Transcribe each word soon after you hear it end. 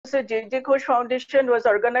Professor J.J. Ghosh Foundation was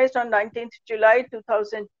organized on 19th July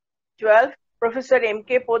 2012. Professor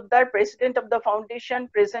M.K. Poddar, President of the Foundation,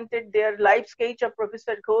 presented their life sketch of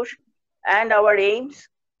Professor Ghosh and our aims.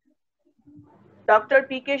 Dr.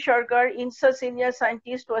 P.K. Sarkar, INSA Senior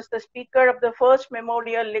Scientist, was the speaker of the first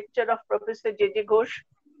memorial lecture of Professor J.J. Ghosh.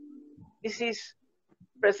 This is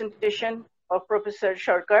presentation of Professor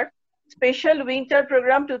Sarkar. Special Winter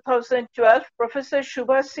Program 2012, Professor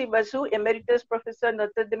Subhash C. Basu, Emeritus Professor,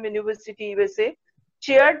 Notre Dame University, USA,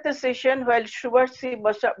 chaired the session while Subhash C.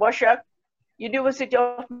 Basak, University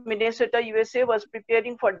of Minnesota, USA, was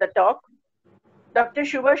preparing for the talk. Dr.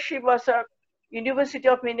 Subhash C. Basak, University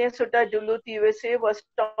of Minnesota, Duluth, USA, was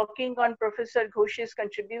talking on Professor Ghosh's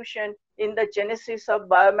contribution in the genesis of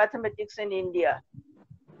biomathematics in India.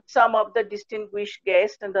 Some of the distinguished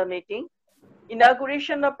guests in the meeting: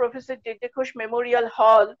 inauguration of Professor J.J. Ghosh Memorial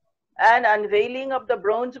Hall and unveiling of the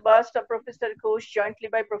bronze bust of Professor Ghosh jointly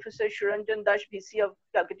by Professor Suranjan Das, VC of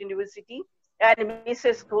Calcutta University, and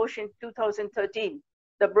Mrs. Ghosh in 2013.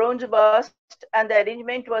 The bronze bust and the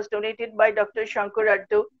arrangement was donated by Dr. Sankar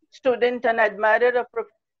Adhya, student and admirer of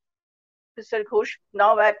Professor Ghosh,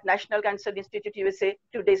 now at National Cancer Institute, USA,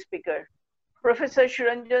 today's speaker. Professor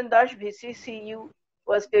Suranjan Das, VC, CU,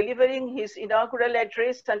 was delivering his inaugural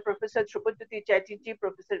address, and Professor Trupati Chatterjee,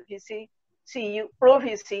 Professor VC, CU, Pro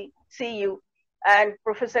VC, CU, and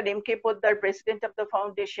Professor M.K. Poddar, President of the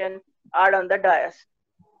Foundation, are on the dais.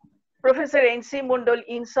 Professor N.C. Mundal,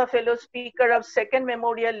 INSA Fellow, Speaker of Second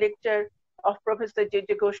Memorial Lecture of Professor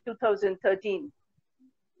J.J. Ghosh 2013.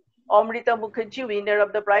 Amrita Mukherjee, winner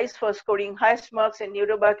of the prize for scoring highest marks in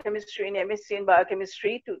neurobiochemistry in MSc in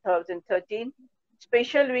Biochemistry 2013.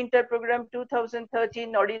 Special Winter Program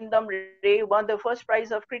 2013, Norindam Ray won the first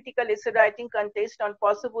prize of critical essay writing contest on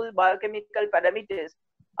possible biochemical parameters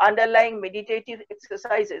underlying meditative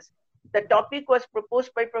exercises. The topic was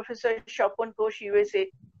proposed by Professor Shapon Ghosh, USA,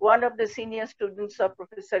 one of the senior students of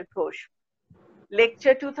Professor Ghosh.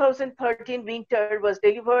 Lecture 2013 Winter was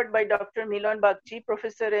delivered by Dr. Milan Bagchi,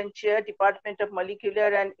 Professor and Chair, Department of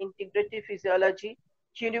Molecular and Integrative Physiology,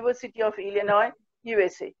 University of Illinois,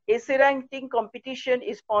 USA. Essay writing competition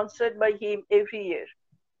is sponsored by him every year.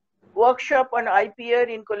 Workshop on IPR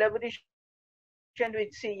in collaboration with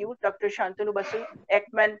CU, Dr. Shantanu Basu,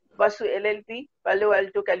 Ekman Basu LLP, Palo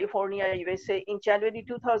Alto, California, USA, in January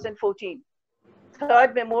 2014.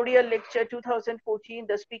 Third Memorial Lecture 2014,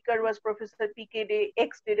 the speaker was Professor P.K. Day,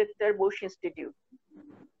 ex-director, Bosch Institute.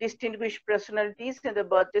 Distinguished personalities in the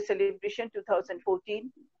birthday celebration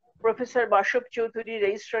 2014. Professor Bashop Chaudhuri,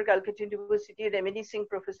 Registrar, Calcutta University, reminiscing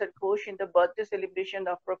Professor Ghosh in the birthday celebration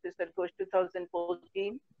of Professor Ghosh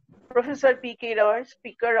 2014. Professor P.K. Roy,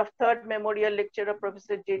 Speaker of Third Memorial Lecture of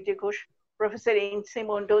Professor J.J. Ghosh. Professor N.C.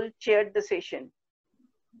 Mondal chaired the session.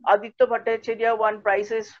 Aditya Bhattacharya won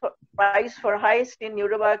prize for highest in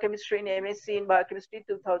neurobiochemistry in MSc in Biochemistry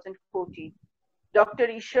 2014. Dr.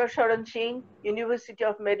 Ishwar Sharan Singh, University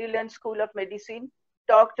of Maryland School of Medicine,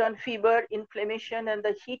 talked on fever, inflammation, and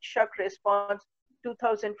the heat shock response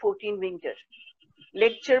 2014 winter.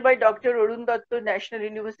 Lecture by Dr. Arun Datta, National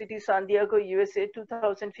University, San Diego, USA,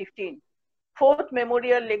 2015. Fourth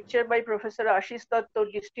Memorial Lecture by Professor Ashish Datta,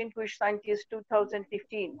 Distinguished Scientist,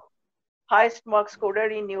 2015. Highest mark scorer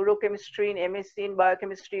in neurochemistry in MSc in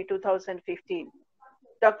Biochemistry 2015.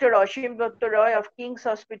 Dr. Ashim Datta Roy of King's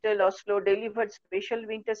Hospital, Oslo, delivered special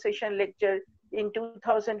winter session lecture in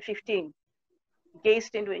 2015.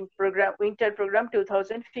 Guest in winter program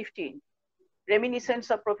 2015.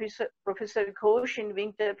 Reminiscence of Professor Ghosh in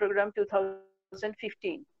winter program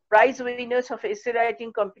 2015. Prize winners of essay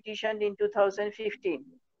writing competition in 2015.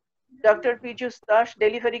 Dr. Piyush Das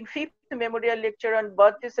delivering 5th Memorial Lecture on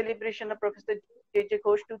birthday celebration of Professor J.J.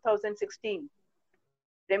 Ghosh 2016.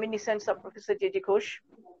 Reminiscence of Professor J.J. Ghosh.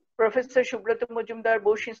 Professor Subrata Majumdar,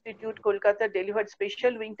 Bosch Institute, Kolkata, delivered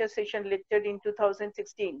special winter session lecture in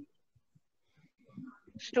 2016.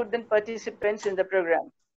 Student participants in the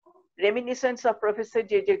program. Reminiscence of Professor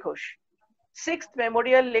J.J. Ghosh. 6th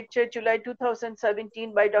Memorial Lecture, July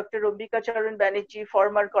 2017, by Dr. Ambika Charan Banerjee,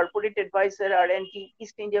 former Corporate Advisor, R&D,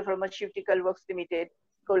 East India Pharmaceutical Works Limited,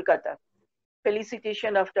 Kolkata.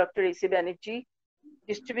 Felicitation of Dr. A.C. Banerjee.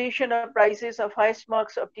 Distribution of prizes of highest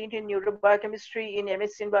marks obtained in neurobiochemistry in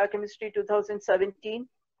MSc in Biochemistry 2017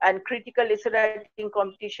 and critical essay writing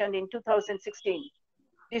competition in 2016.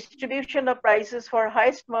 Distribution of prizes for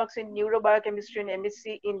highest marks in neurobiochemistry and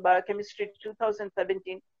MSc in Biochemistry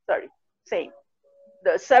 2017, same.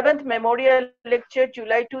 The 7th Memorial Lecture,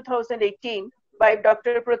 July 2018, by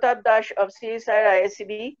Dr. Pratap Das of CSIR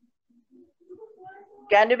ISCB.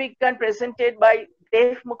 Canavigyan presented by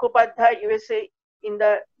Dev Mukhopadhyay, USA, in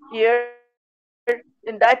the year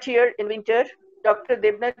In that year, in winter, Dr.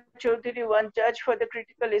 Devnath Chaudhary won judge for the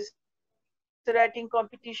critical essay writing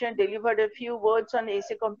competition, delivered a few words on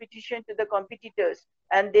essay competition to the competitors,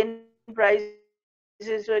 and then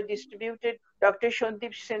prizes were distributed. Dr.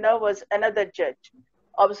 Shondip Sinha was another judge.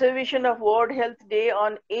 Observation of World Health Day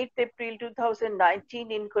on 8th April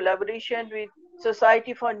 2019 in collaboration with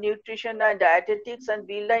Society for Nutrition and Dietetics and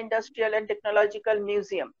Birla Industrial and Technological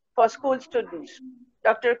Museum for school students.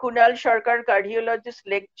 Dr. Kunal Sharkar, cardiologist,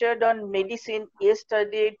 lectured on medicine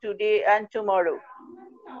yesterday, today, and tomorrow.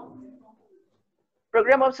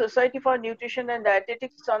 Program of Society for Nutrition and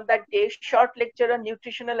Dietetics on that day, short lecture on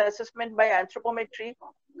nutritional assessment by anthropometry,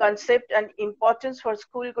 concept and importance for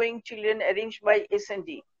school-going children arranged by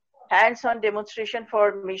S&D. Hands-on demonstration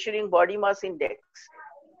for measuring body mass index.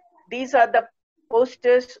 These are the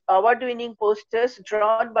posters, award-winning posters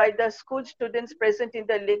drawn by the school students present in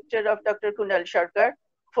the lecture of Dr. Kunal Sharkar.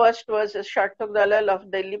 First was Sharthak Dalal of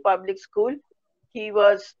Delhi Public School. He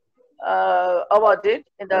was awarded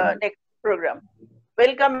in the next program.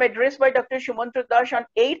 Welcome address by Dr. Shumantra Das on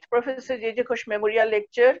 8th Professor J.J. Ghosh Memorial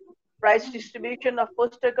Lecture. Prize distribution of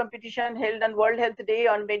poster competition held on World Health Day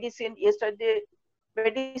on medicine yesterday,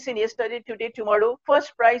 today, tomorrow.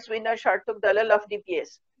 First prize winner Sharthak Dalal of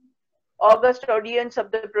DPS. August audience of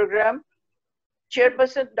the program.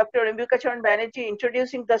 Chairperson Dr. Ambika Charan Banerjee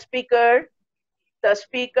introducing the speaker. The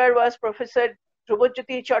speaker was Professor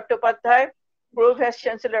Dhrubajyoti Chattopadhyay, Pro Vice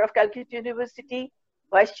Chancellor of Calcutta University,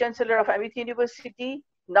 Vice Chancellor of Amit University,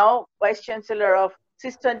 now Vice Chancellor of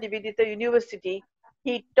Sister Nivedita University.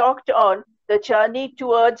 He talked on the journey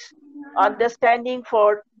towards understanding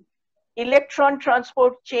for electron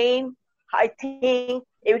transport chain. I think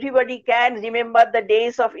everybody can remember the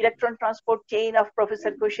days of electron transport chain of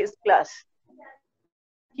Professor Ghosh's class.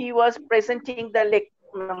 He was presenting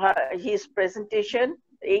his presentation,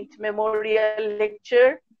 8th Memorial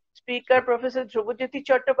Lecture. Speaker Professor Dhrubajyoti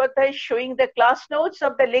Chattopadhyay showing the class notes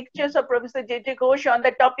of the lectures of Professor J.J. Ghosh on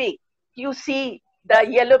the topic. You see the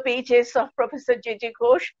yellow pages of Professor J.J.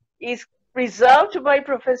 Ghosh is preserved by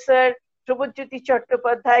Professor Dhrubajyoti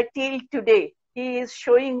Chattopadhyay till today. He is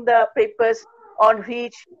showing the papers on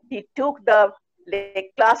which he took the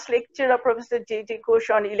class lecture of Professor J.J. Ghosh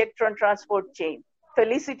on electron transport chain.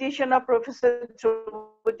 Felicitation of Professor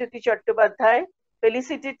Dhrubajyoti Chattopadhyay,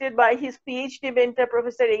 felicitated by his PhD mentor,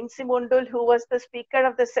 Professor Ainsi Mondol, who was the speaker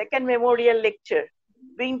of the second memorial lecture.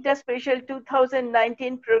 Winter Special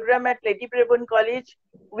 2019 program at Lady Brabourne College,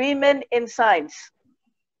 Women in Science.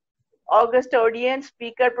 August audience,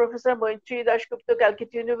 speaker Professor Maitri Dasgupta,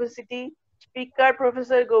 Calcutta University, speaker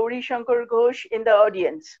Professor Gauri Shankar Ghosh in the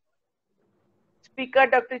audience. Speaker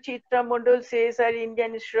Dr. Chitra Mondol says our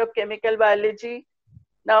Indian Institute of Chemical Biology.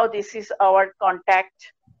 Now this is our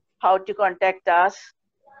contact, how to contact us.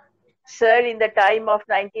 Sir, in the time of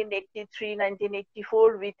 1983,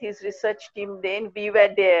 1984, with his research team then, we were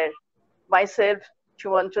there. Myself,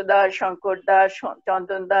 Shumantra Da, Shankar Da,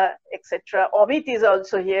 Chandan Da, etc. Amit is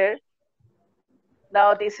also here.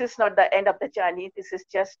 Now this is not the end of the journey, this is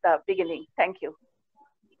just the beginning. Thank you.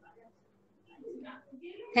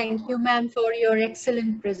 Thank you, ma'am, for your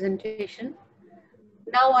excellent presentation.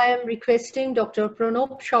 Now I am requesting Dr.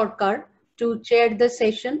 Prof Sharkar to chair the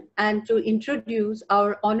session and to introduce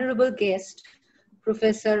our honorable guest,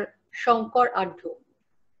 Professor Sankar Adhya.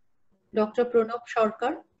 Dr. Prof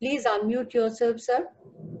Sharkar, please unmute yourself, sir.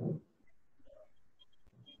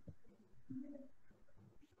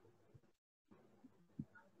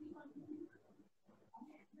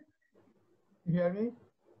 You hear me?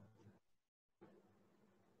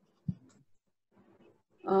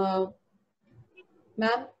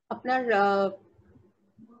 Ma'am, আপনার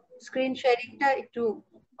screen sharingটা একটু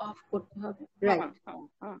off করতে হবে, right?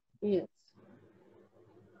 Yes.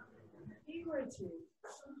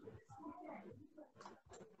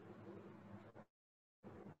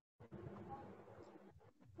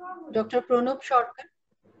 Dr. Prof Sharkar.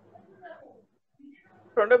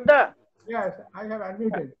 Pranab Da? Yes, I have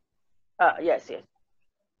unmuted. Yes.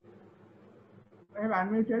 I have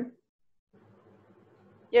unmuted.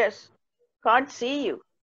 Yes, can't see you.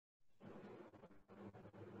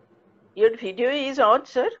 Your video is on,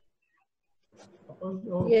 sir?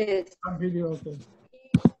 Oh, Yes. on video, okay.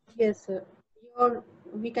 Yes, sir.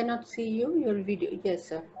 We cannot see you, your video. Yes,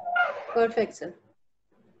 sir. Perfect, sir.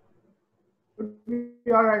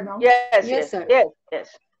 You are right now? Yes, sir. Yes.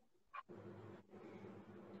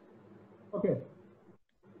 Okay.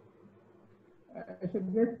 It's a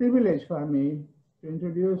great privilege for me to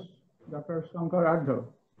introduce Dr. Sankar Adhya,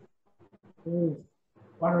 who is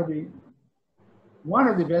one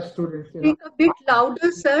of the best students. Speak a bit louder,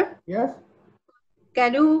 sir. Yes?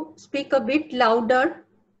 Can you speak a bit louder?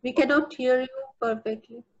 We cannot hear you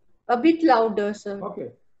perfectly. A bit louder, sir.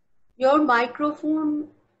 Okay. Your microphone,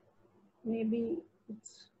 maybe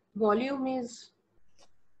its volume is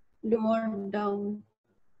lowered down.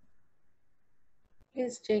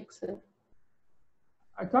 Please check, sir.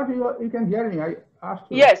 I thought you can hear me. I asked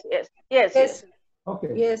you. Yes, yes, yes, yes.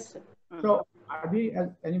 Okay. Yes. So Adi, as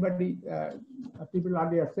anybody, people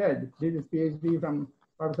earlier said, did his PhD from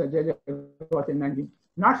Professor J.J. Ghosh in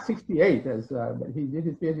not 68, as but he did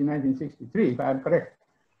his PhD in 1963, if I am correct.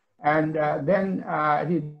 And then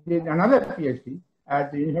he did another PhD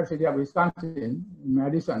at the University of Wisconsin in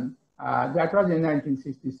Madison. That was in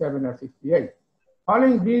 1967 or 68.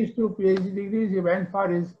 Following these two PhD degrees, he went for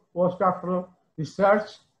his postdoctoral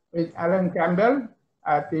research with Alan Campbell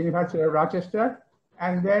at the University of Rochester.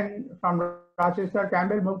 And then from Rochester,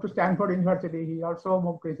 Campbell moved to Stanford University. He also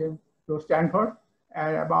moved with him to Stanford.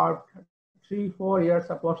 And about 3-4 years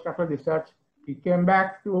of postdoctoral research, he came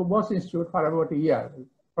back to Bose Institute for about a year.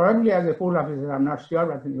 Probably as a pool officer, I'm not sure,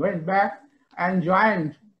 but he went back and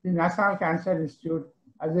joined the National Cancer Institute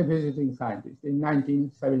as a visiting scientist in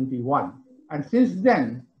 1971. And since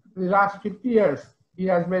then, the last 50 years, he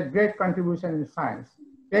has made great contribution in science,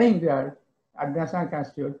 staying there at National Cancer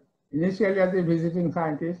Institute, initially as a visiting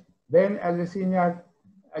scientist, then as a senior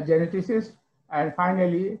geneticist, and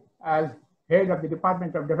finally as head of the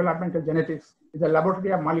Department of Developmental Genetics in the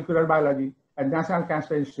Laboratory of Molecular Biology at National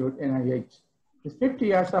Cancer Institute, NIH. His 50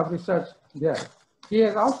 years of research there. He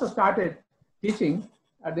has also started teaching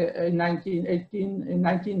in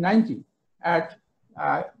 1990 at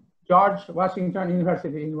George Washington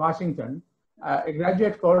University in Washington, a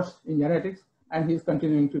graduate course in genetics, and he's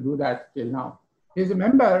continuing to do that till now. He's a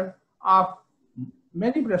member of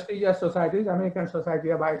many prestigious societies: American Society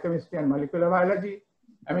of Biochemistry and Molecular Biology,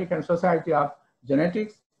 American Society of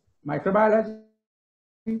Genetics, Microbiology,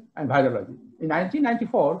 and Virology. In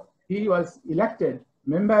 1994, he was elected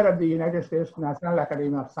member of the United States National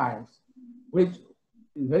Academy of Science, which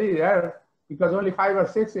is very rare because only 5 or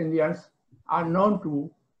 6 Indians are known to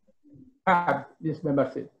have this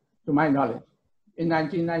membership, to my knowledge. In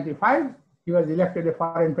 1995, he was elected a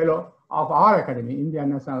foreign fellow of our academy,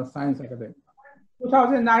 Indian National Science Academy.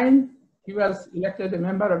 2009, he was elected a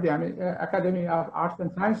member of the Academy of Arts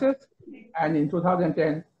and Sciences, and in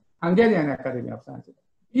 2010, Hungarian Academy of Sciences.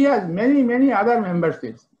 He has many, many other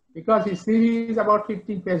memberships because his CV is about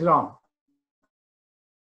 50 pages long.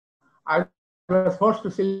 I was forced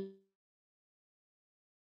to select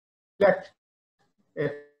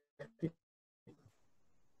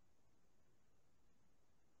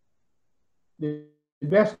the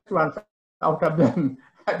best ones out of them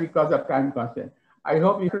because of time constraint. I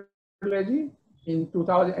hope you in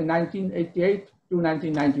 1988 to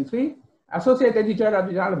 1993, associate editor of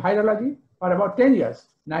the Journal of Virology for about 10 years,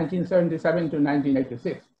 1977 to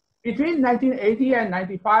 1986. Between 1980 and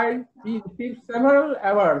 95, he received several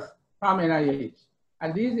awards from NIH,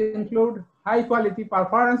 and these include High Quality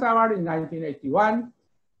Performance Award in 1981,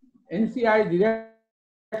 NCI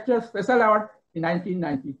Director Special Award in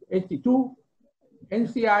 1982,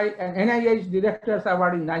 NCI and NIH Directors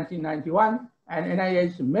Award in 1991, and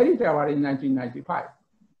NIH Merit Award in 1995.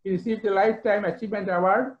 He received a Lifetime Achievement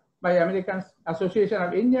Award by American Association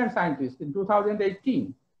of Indian Scientists in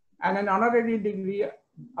 2018, and an honorary degree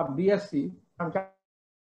of BSc from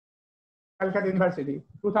Calcutta University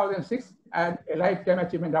 2006, and a Lifetime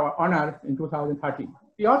Achievement Honor in 2013.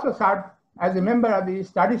 He also served as a member of the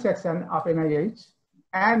study section of NIH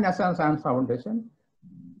and National Science Foundation.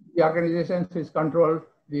 The organization is controlled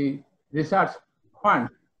the research fund.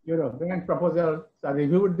 Grant proposals are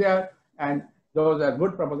reviewed there, and those are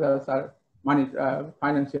good proposals are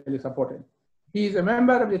financially supported. He is a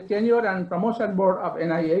member of the Tenure and Promotion Board of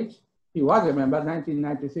NIH. He was a member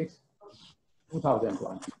 1996,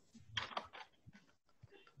 2001.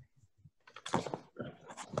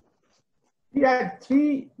 He had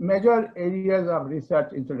 3 major areas of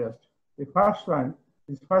research interest. The first one,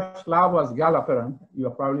 his first lab was gall operon. You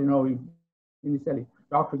probably know we initially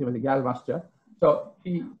talked with him as a gall master. So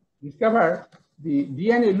he discovered the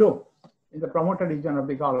DNA loop in the promoter region of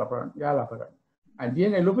the gall operon. And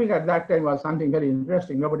DNA looping at that time was something very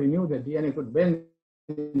interesting. Nobody knew that DNA could bend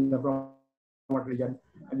in the promoter region.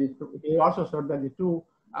 And he also showed that the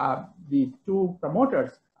two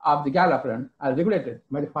promoters of the gall operon are regulated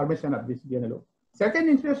by the formation of this DNA loop. Second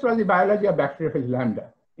interest was the biology of bacteriophage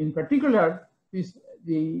lambda. In particular, the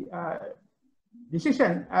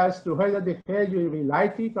decision as to whether the phage will be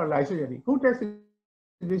lytic or lysogenic. Who takes the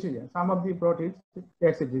decision? Some of the proteins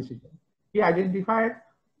takes the decision. He identified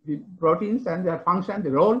the proteins and their function,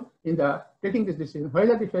 the role in taking this decision,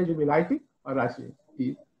 whether the phage will be lytic or lysogenic.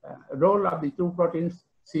 the role of the two proteins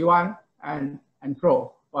C1 and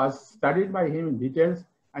Pro was studied by him in details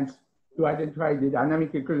and to identify the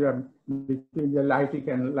dynamic equilibrium between the lytic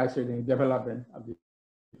and lysogenic development of the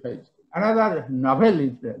phage. Another novel,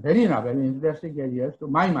 very novel, interesting area to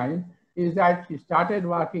my mind is that he started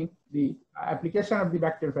working the application of the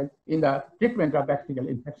bacteriophage in the treatment of bacterial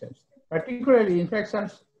infections, particularly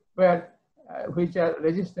infections where which are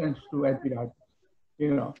resistant to antibiotics,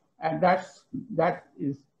 and that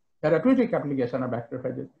is therapeutic application of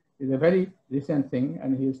bacteriophages is a very recent thing,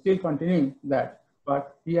 and he is still continuing that.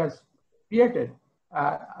 But he has created,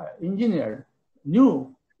 engineered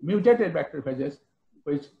new mutated bacteriophages,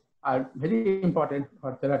 which are very important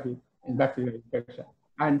for therapy in bacterial infection.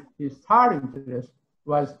 And his third interest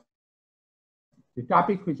was the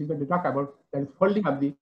topic which he's going to talk about, that is folding of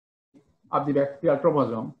the bacterial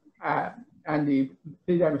chromosome and the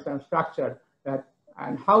three-dimensional structure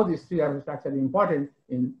and how this three-dimensional structure is important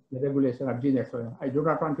in the regulation of gene expression. I do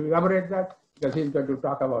not want to elaborate that because he's going to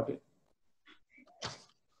talk about it.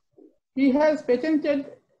 He has patented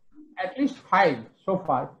at least 5 so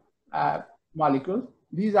far molecules.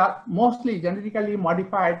 These are mostly genetically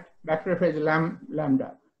modified bacteriophage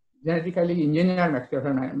lambda, genetically engineered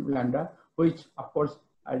bacteriophage lambda, which of course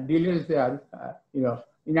delays their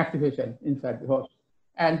inactivation inside the host.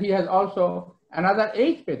 And he has also another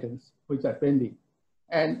 8 patents which are pending.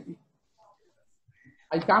 And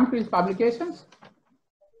I come to his publications.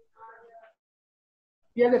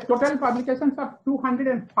 He has a total publications of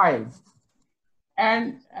 205.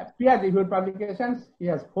 And peer-reviewed publications, he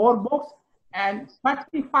has 4 books and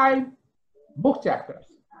 35 book chapters.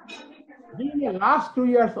 During the last 2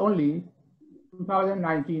 years only,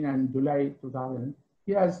 2019 and July 2000,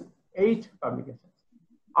 he has 8 publications,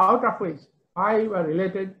 out of which 5 are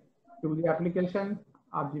related to the application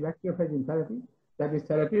of the bacteriophage in therapy, that is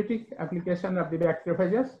therapeutic application of the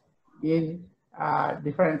bacteriophages in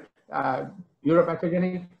different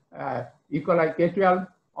uropathogenic E. coli K12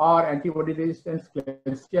 or antibody resistance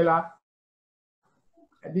Klebsiella.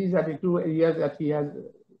 These are the 2 areas that he has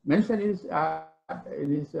mentioned in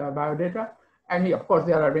his biodata. And of course,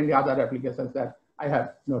 there are many other applications that I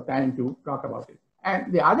have no time to talk about it.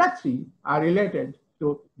 And the other 3 are related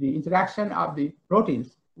to the interaction of the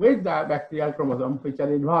proteins with the bacterial chromosome, which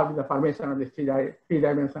are involved in the formation of the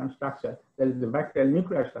three-dimensional structure. That is the bacterial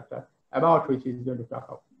nuclear structure, about which he is going to talk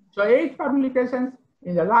about. So 8 publications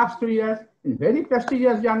in the last 2 years in very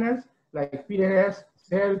prestigious journals like PNAS,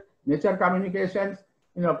 Cell, Nature Communications,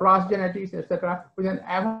 PROS Genetics, etc., with an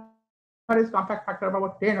average compact factor of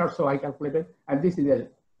about 10 or so, I calculated. And this is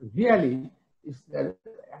a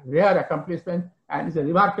rare accomplishment, and it's a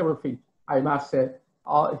remarkable feat, I must say.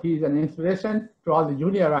 He is an inspiration to all the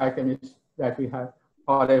junior biochemists that we have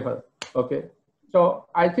forever. Okay, so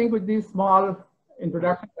I think with this small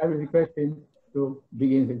introduction, I will request him to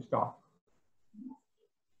begin his talk.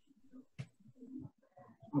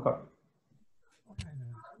 Okay.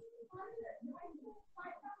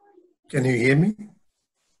 Can you hear me?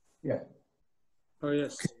 Yes. Oh,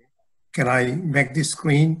 yes. Can I make this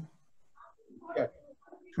screen? Yes.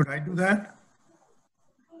 Should I do that?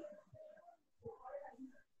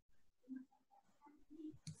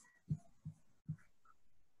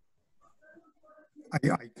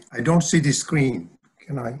 I don't see the screen.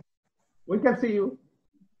 Can I? We can see you.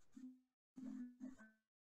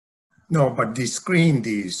 No, but the screen,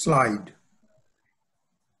 the slide.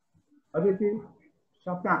 Aditi,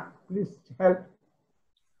 Shapna, please help.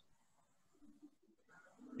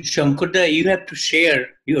 Shankarda, you have to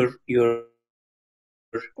share your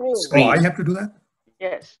screen. Oh, I have to do that?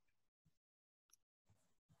 Yes.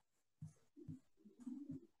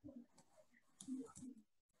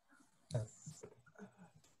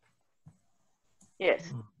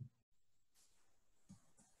 Yes.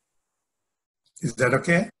 Is that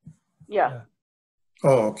okay? Yeah.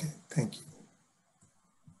 Oh, okay. Thank you.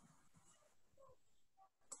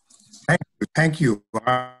 Thank you.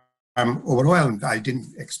 I'm overwhelmed. I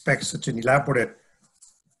didn't expect such an elaborate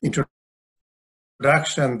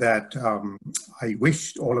introduction that I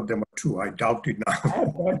wish all of them were true. I doubt it now.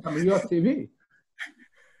 From your TV.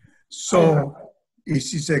 So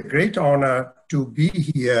it is a great honor to be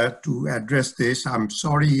here to address this. I'm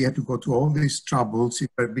sorry you had to go through all these troubles. It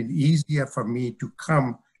would have been easier for me to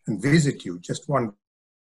come and visit you, just one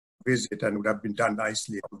visit, and would have been done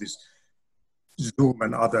nicely on this Zoom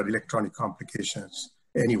and other electronic complications.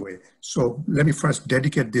 Anyway, so let me first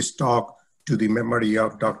dedicate this talk to the memory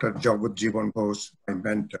of Dr. Jagat Ghosh, my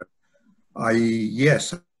mentor. I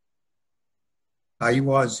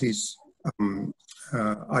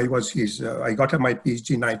got my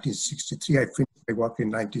PhD in 1963. I finished my work in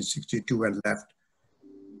 1962 and left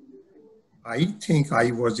I think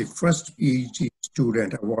I was the first PhD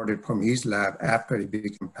student awarded from his lab after he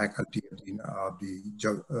became faculty of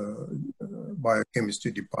the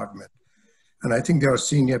biochemistry department. And I think they are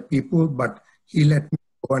senior people, but he let me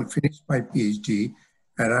go and finish my PhD,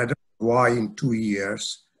 and I don't know why in 2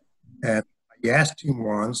 years. And I asked him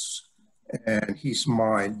once, and he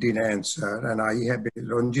smiled, didn't answer. And I have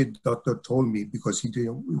Ranjit Doctor told me because he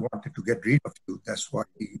wanted to get rid of you. That's why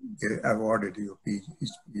he awarded you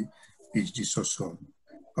his PhD so soon.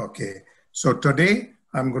 Okay, so today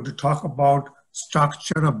I'm going to talk about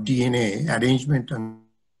structure of DNA, arrangement and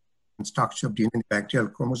structure of DNA in bacterial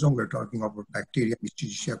chromosome. We're talking about bacteria,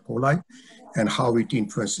 Escherichia coli, and how it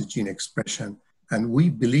influences gene expression. And we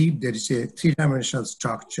believe there is a three-dimensional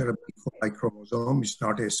structure of the E. coli chromosome. It's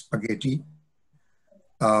not a spaghetti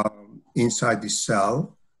inside the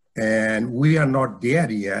cell. And we are not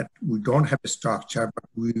there yet. We don't have a structure, but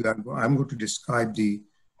I'm going to describe the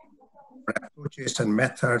approaches and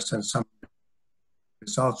methods and some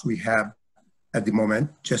results we have at the moment,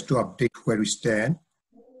 just to update where we stand.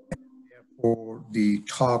 Therefore, the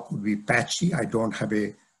talk will be patchy. I don't have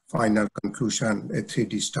a final conclusion, a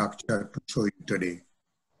 3D structure to show you today.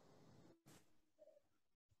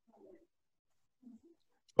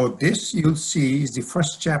 So this you'll see is the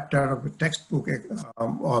first chapter of a textbook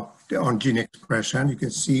on gene expression. You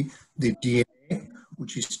can see the DNA,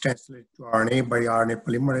 which is translated to RNA by RNA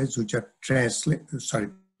polymerase, which are transcribed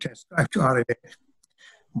to RNA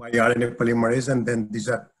by RNA polymerase, and then these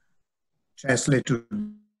are translated to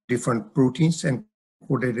different proteins and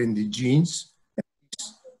coded in the genes.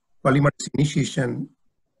 Polymerase initiation,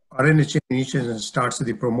 RNA chain initiation starts at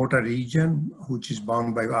the promoter region, which is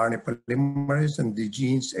bound by RNA polymerase, and the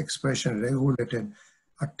genes expression regulated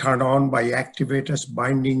are turned on by activators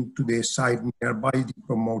binding to the site nearby the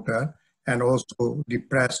promoter, and also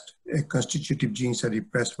repressed, constitutive genes are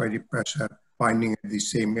repressed by repressor binding at the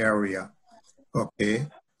same area. Okay,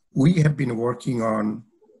 we have been working on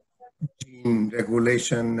gene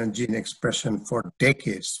regulation and gene expression for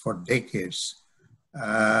decades.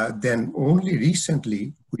 Then only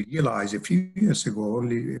recently we realized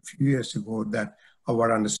only a few years ago that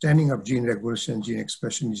our understanding of gene regulation and gene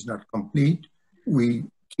expression is not complete. We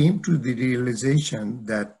came to the realization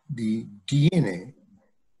that the DNA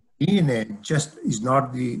just is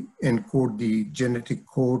not encode the genetic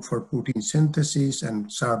code for protein synthesis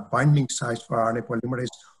and binding sites for RNA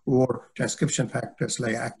polymerase or transcription factors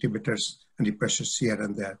like activators and repressors here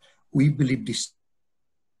and there. We believe this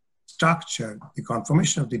structure, the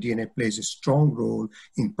conformation of the DNA plays a strong role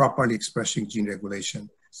in properly expressing gene regulation.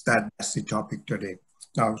 So that's the topic today.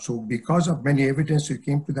 Now, so because of many evidence, we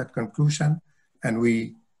came to that conclusion, and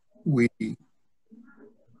we made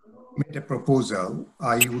a proposal.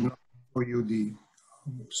 I will not show you the,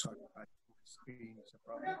 sorry, screen is a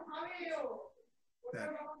problem. That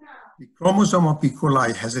the chromosome of E.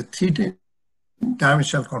 coli has a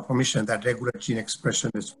three-dimensional conformation that regulates gene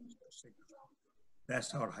expression.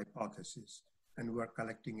 That's our hypothesis, and we are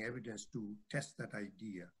collecting evidence to test that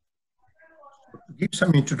idea. So to give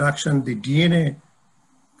some introduction, the chromosomal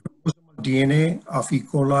DNA of E.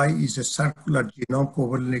 coli is a circular genome,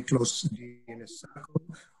 covalently close DNA circle,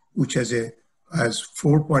 which has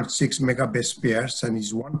 4.6 megabase pairs and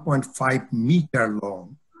is 1.5 meter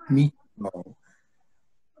long.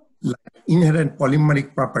 Like inherent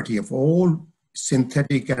polymeric property of all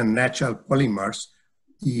synthetic and natural polymers,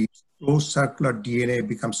 the closed circular DNA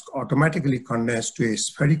becomes automatically condensed to a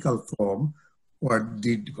spherical form, where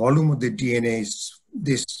the volume of the DNA is,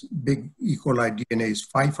 this big E. coli DNA is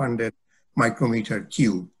 500 micrometer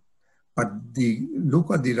cube. But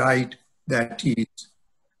look at the right, that is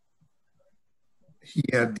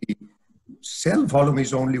here, the cell volume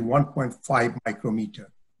is only 1.5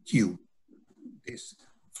 micrometer cube. This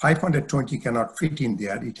 520 cannot fit in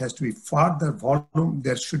there. It has to be further volume.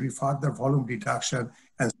 There should be further volume reduction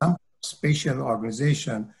and some spatial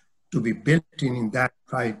organization to be built in that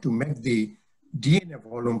try to make the DNA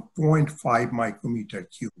volume 0.5 micrometer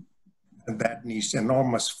cube. And that needs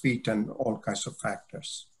enormous feet and all kinds of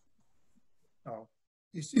factors. Now,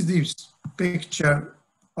 this is the picture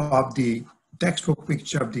of the textbook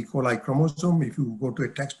picture of the E. coli chromosome. If you go to a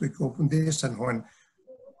textbook, open this, and when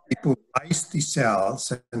people slice the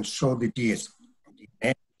cells and show the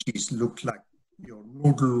DNA, which looks like your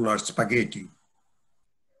noodle or spaghetti.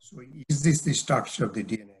 So is this the structure of the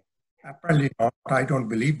DNA? Apparently not. I don't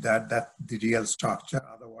believe that that's the real structure.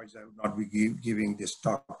 Otherwise, I would not be giving this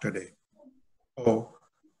talk today. So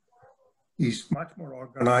it's much more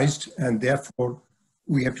organized, and therefore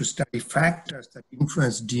we have to study factors that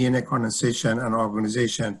influence DNA condensation and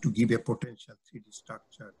organization to give a potential 3D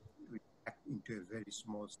structure to into a very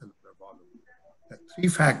small cellular volume. The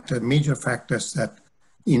three major factors that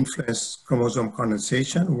influence chromosome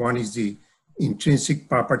condensation. One is the intrinsic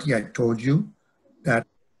property I told you that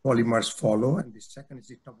polymers follow, and the second is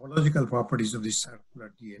the topological properties of the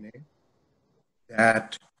circular DNA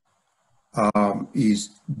that is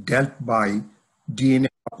dealt by DNA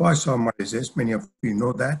isomerases. Many of you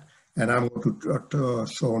know that, and I'm going to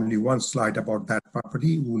show only one slide about that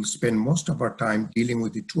property. We'll spend most of our time dealing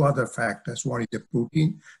with the two other factors. One is the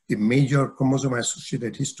protein, the major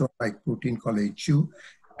chromosome-associated histone-like protein called HU,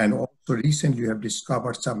 and also recently we have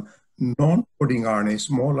discovered some non-coding RNA,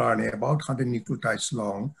 small RNA, about 100 nucleotides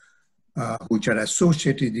long, which are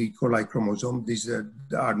associated with the E. coli chromosome. These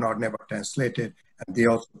are not never translated, and they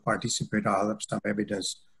also participate. I'll have some evidence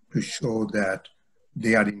to show that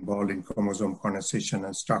they are involved in chromosome condensation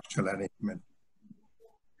and structural arrangement.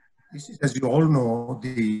 This is, as you all know,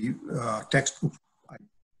 the textbook. I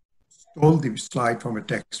stole the slide from a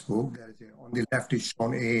textbook. On the left is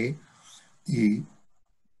shown the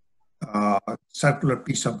circular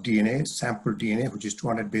piece of DNA, sample DNA, which is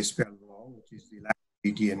 200 base pair long, which is the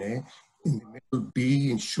lactate DNA. In the middle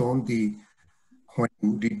B is shown when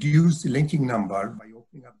you reduce the linking number by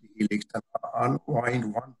opening up the helix and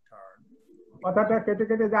unwind one turn. কথাটা কেটে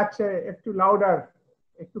কেটে যাচ্ছে, একটু louder,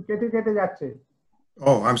 একটু কেটে কেটে যাচ্ছে.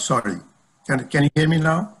 Oh, I'm sorry. Can you hear me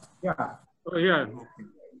now? Yeah. Oh, yeah.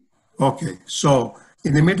 Okay. So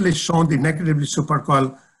in the middle is shown the negatively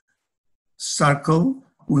supercoiled circle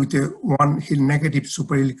with one negative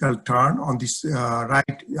superhelical turn. On this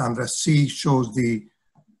right, on the C shows the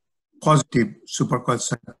positive supercoiled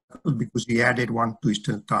circle because we added one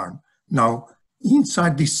twisted turn. Now,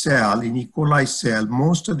 inside the cell, in E. coli cell,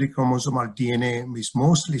 most of the chromosomal DNA is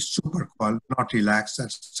mostly supercoiled, not relaxed.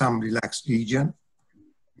 That's some relaxed region.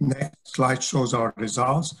 Next slide shows our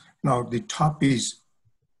results. Now, the top is,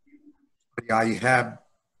 I have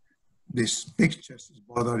this picture is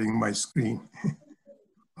bothering my screen.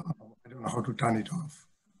 I don't know how to turn it off.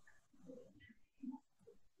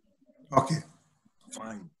 Okay,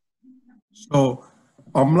 fine. So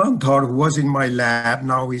Amlandhar, who was in my lab,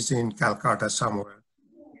 now he's in Calcutta somewhere,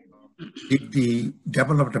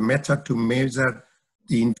 developed a method to measure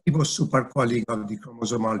the in vivo supercoiling of the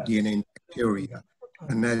chromosomal DNA in bacteria.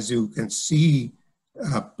 And as you can see,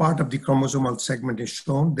 part of the chromosomal segment is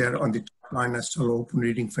shown there on the top line as well, open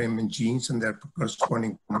reading frame and genes and their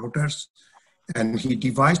corresponding promoters. And he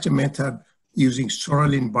devised a method using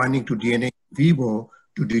sorrelin binding to DNA in vivo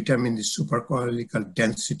to determine the supercoilical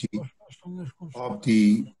density of the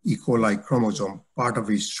E. coli chromosome. Part of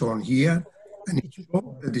it is shown here. And it shows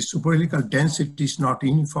that the superhelical density is not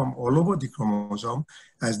uniform all over the chromosome.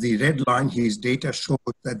 As the red line, his data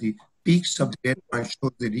shows that the peaks of the red line show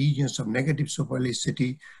the regions of negative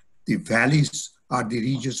superhelicity. The valleys are the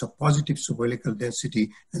regions of positive superhelical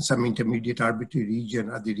density, and some intermediate arbitrary region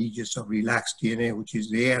are the regions of relaxed DNA, which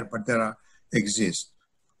is rare, but there exist.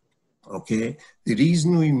 Okay, the reason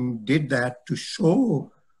we did that to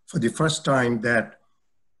show for the first time that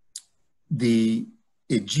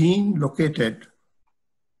a gene located,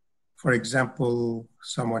 for example,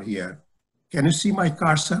 somewhere here. Can you see my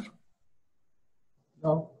cursor?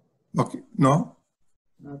 No. Okay, no?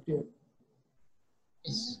 Not yet.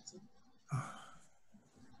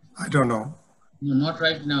 I don't know. No, not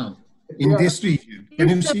right now. In this region, can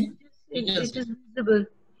you see? It is visible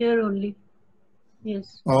here only.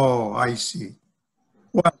 Yes. Oh, I see.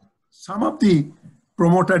 Well, some of the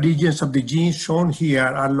promoter regions of the genes shown here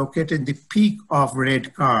are located in the peak of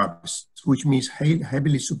red curves, which means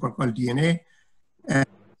heavily supercoiled DNA. And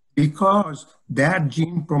because that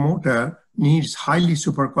gene promoter needs highly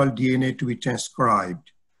supercoiled DNA to be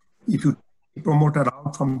transcribed, if you take the promoter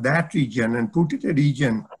out from that region and put it in a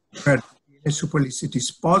region where DNA superhelicity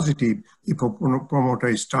is positive, the promoter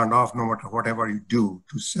is turned off no matter whatever you do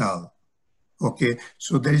to cell. Okay,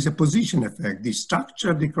 so there is a position effect. The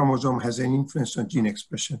structure of the chromosome has an influence on gene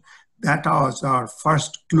expression. That was our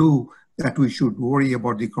first clue that we should worry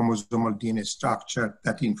about the chromosomal DNA structure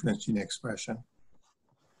that influences gene expression.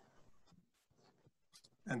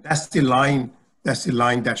 And that's the line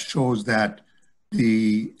that shows that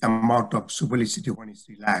the amount of superhelicity when it's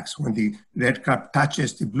relaxed. When the red curve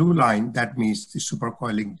touches the blue line, that means the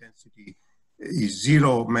supercoiling density is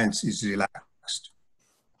 0, means it's relaxed.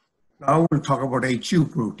 Now we'll talk about HU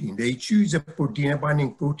protein. The HU is a DNA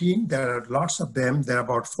binding protein. There are lots of them. There are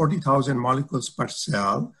about 40,000 molecules per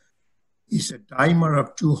cell. It's a dimer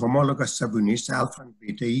of 2 homologous subunits, alpha and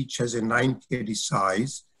beta. Each has a 9 kD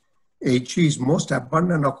size. HU is most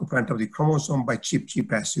abundant occupant of the chromosome by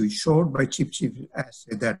chip-chip assay. We showed by chip-chip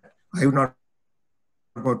assay that I will not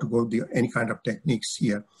going to go any kind of techniques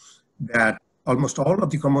here. that almost all of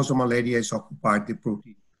the chromosomal area is occupied by the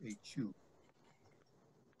protein HU.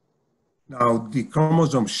 Now, the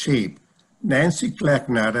chromosome shape, Nancy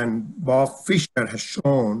Kleckner and Bob Fisher has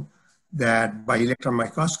shown that by electron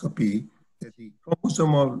microscopy, that the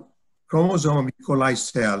chromosome E. coli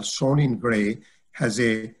cell, shown in gray, has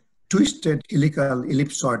a twisted helical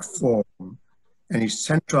ellipsoid form, and its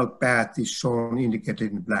central path is shown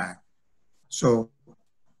indicated in black. So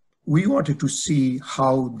we wanted to see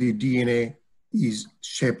how the DNA is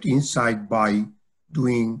shaped inside by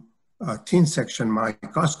doing a thin section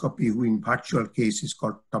microscopy, who in virtual case is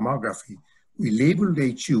called tomography. We labeled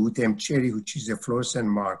HU with M-cherry, which is a fluorescent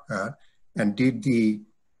marker, and did the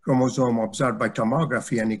chromosome observed by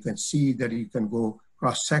tomography, and you can see that you can go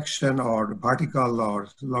cross-section or vertical or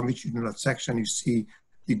longitudinal section. You see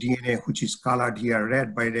the DNA, which is colored here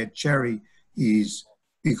red by red cherry, is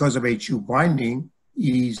because of HU binding,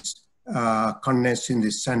 is condensed in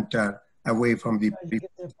the center away from the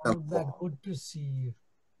good to see you.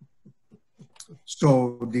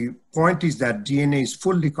 So the point is that DNA is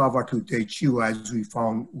fully covered with HU, as we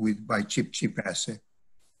found by chip assay.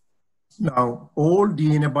 Now, all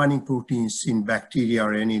DNA binding proteins in bacteria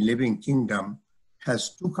or any living kingdom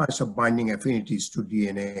has two kinds of binding affinities to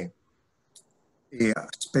DNA. A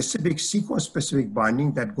specific sequence-specific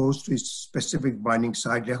binding that goes to its specific binding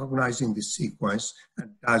site, recognizing the sequence,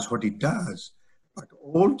 and does what it does. But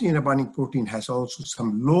all DNA binding protein has also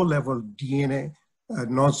some low-level DNA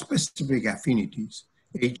non-specific affinities.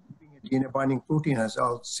 HU being a DNA binding protein has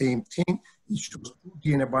all the same thing. It shows two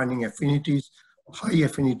DNA binding affinities, high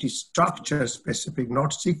affinity structure specific,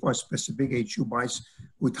 not sequence specific. HU binds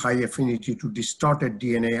with high affinity to distorted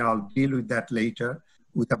DNA. I'll deal with that later,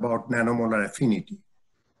 with about nanomolar affinity.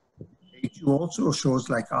 HU also shows,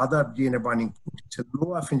 like other DNA binding proteins, a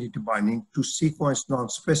low affinity binding to sequence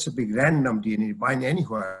non-specific random DNA, bind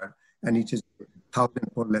anywhere, and it is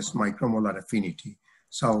 1,000-fold less micromolar affinity.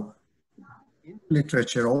 So in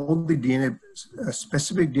literature, all the DNA,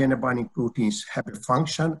 specific DNA binding proteins have a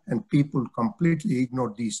function, and people completely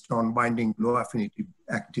ignore these non-binding low affinity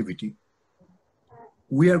activity.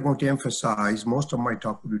 We are going to emphasize, most of my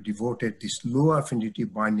talk will be devoted this low affinity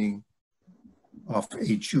binding of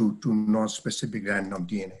HU to non-specific random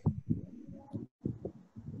DNA.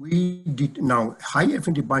 We did now high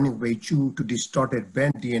affinity binding of HU to distorted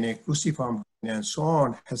bent DNA, cruciform DNA, and so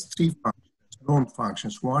on has three functions. Known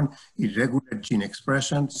functions. One, it regulates gene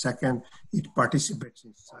expression. Second, it participates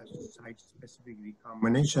in site-specific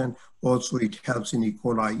recombination. Also, it helps in E.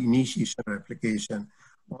 coli initiation or replication.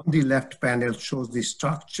 On the left panel shows the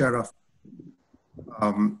structure of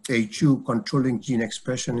HU controlling gene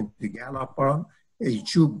expression in the Galapagos.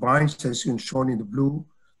 HU binds, as shown in the blue,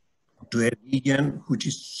 to a region which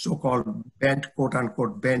is so-called bent,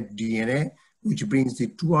 quote-unquote, bent DNA, which brings the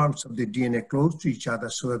two arms of the DNA close to each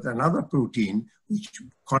other so that another protein, which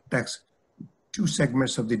contacts two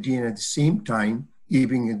segments of the DNA at the same time,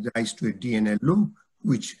 giving rise to a DNA loop,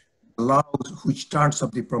 which turns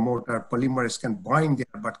up the promoter. Polymerase can bind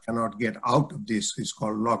there but cannot get out of this. It's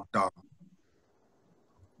called lockdown.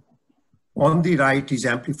 On the right is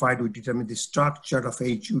amplified. We determine the structure of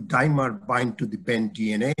HU dimer bind to the bent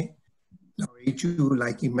DNA. Now, HU,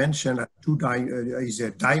 like you mentioned, is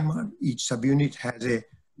a dimer. Each subunit has a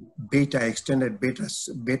beta extended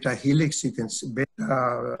beta helix, you can see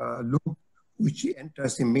beta loop, which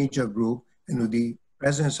enters the major group, and with the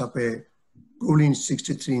presence of a proline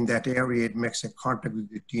 63 in that area, it makes a contact with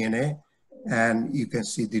the DNA, and you can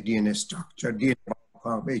see the DNA structure, DNA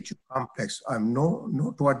of HU complex.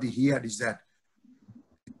 Noteworthy here is that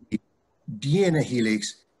the DNA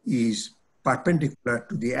helix is perpendicular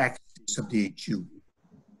to the axis of the HU,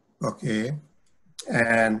 okay?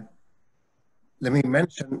 And let me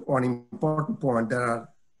mention one important point. There are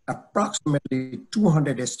approximately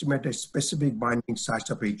 200 estimated specific binding sites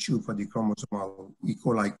of HU for the chromosomal E.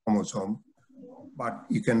 coli chromosome, but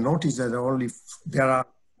you can notice that there are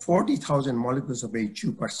 40,000 molecules of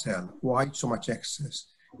HU per cell. Why so much excess?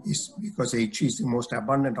 It's because HU is the most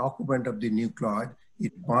abundant occupant of the nucleoid.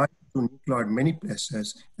 It binds to nucleoid many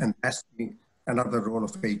places, and that's another role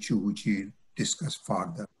of HU, which we'll discuss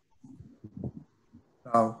further.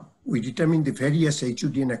 Now, we determine the various HU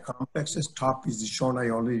DNA complexes. Top is shown, I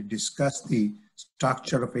already discussed the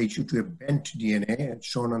structure of HU to a bent DNA,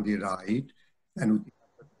 shown on the right, and with the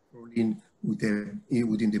proline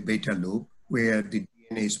within the beta loop, where the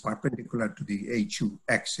DNA is perpendicular to the HU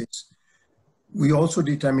axis. We also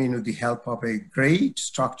determine with the help of a great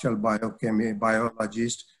structural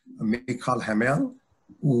biologist, Michael Hamel,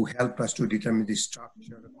 who helped us to determine the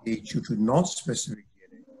structure of HU to non-specific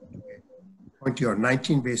DNA, 20 or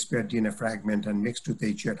 19 base pair DNA fragment and mixed with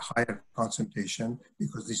HU at higher concentration,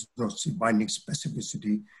 because this is no binding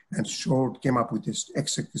specificity, and came up with this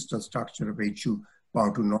extracrystal structure of HU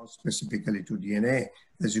bound to non-specifically to DNA.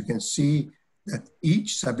 As you can see, that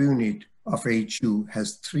each subunit of HU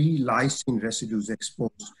has 3 lysine residues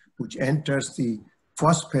exposed, which enters the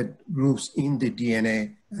phosphate groups in the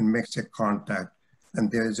DNA and makes a contact.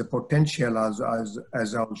 And there is a potential, as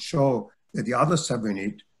I'll show, that the other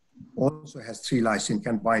subunit also has 3 lysine,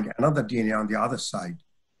 can bind another DNA on the other side.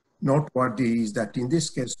 Noteworthy is that in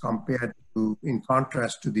this case, compared to, in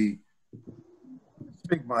contrast to the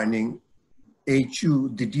specific binding,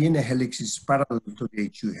 HU, the DNA helix is parallel to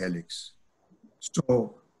the HU helix.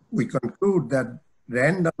 So we conclude that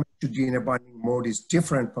random HU DNA binding mode is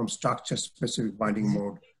different from structure-specific binding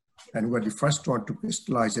mode, and we're the first one to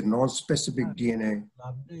crystallize a non-specific DNA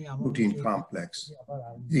protein complex.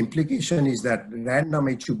 The implication is that random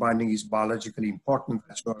HU binding is biologically important.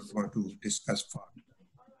 That's what we're going to discuss further.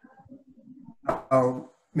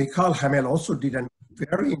 Michael Hamel also did a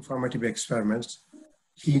very informative experiments.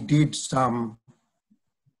 He did some,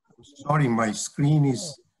 sorry, my screen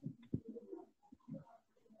is,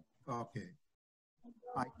 okay.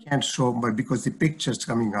 I can't show, but because the picture's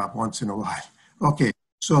coming up once in a while. Okay,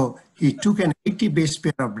 so he took an 80 base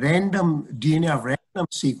pair of random DNA of random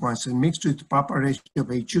sequence and mixed with proper ratio of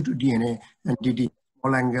HU to DNA and did a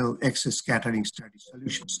small angle X scattering study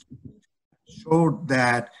solutions. Showed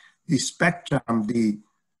that the spectrum, the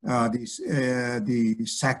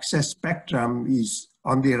success spectrum is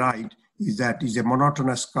on the right, is that is a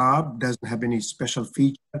monotonous curve, doesn't have any special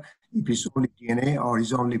feature. If it's only DNA or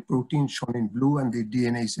is only protein shown in blue and the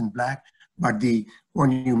DNA is in black. But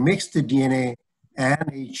when you mix the DNA and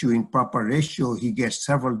HU in proper ratio, he gets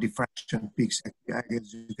several diffraction peaks,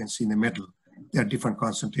 as you can see in the middle. There are different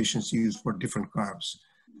concentrations used for different curves.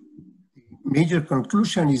 The major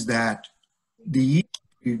conclusion is that the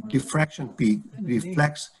diffraction peak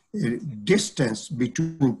reflects a distance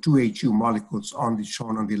between 2 HU molecules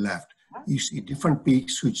shown on the left. You see different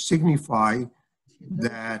peaks which signify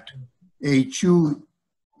that HU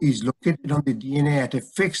is located on the DNA at a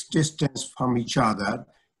fixed distance from each other,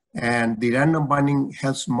 and the random binding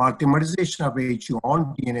helps multimerization of HU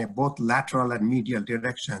on DNA, both lateral and medial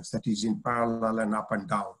directions, that is in parallel and up and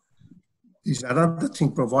down. This another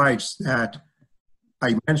thing provides that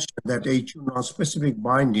I mentioned that HU non-specific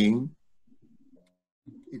binding,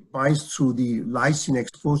 it binds through the lysine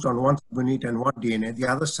exposed on one subunit and one DNA. The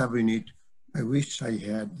other subunit, I wish I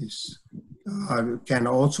had this, can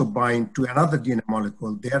also bind to another DNA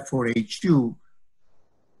molecule. Therefore, HU,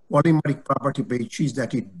 polymeric property of HU is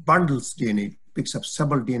that it bundles DNA, picks up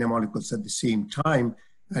several DNA molecules at the same time,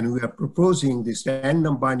 and we are proposing this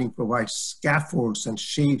random binding provides scaffolds and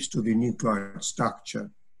shapes to the nucleotide structure.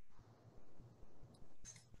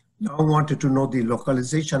 Now I wanted to know the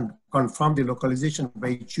localization, confirm the localization of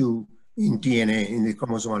HU in DNA, in the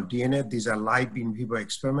chromosomal DNA. These are live in vivo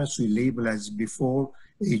experiments. We label as before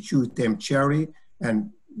HU them cherry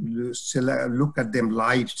and look at them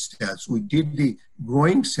live cells. We did the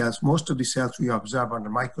growing cells. Most of the cells we observe under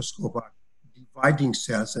microscope are dividing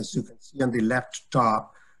cells. As you can see on the left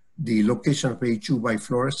top, the location of HU by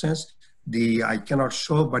fluorescence. I cannot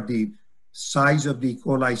show, but the size of the E.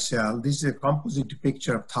 coli cell, this is a composite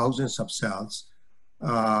picture of thousands of cells.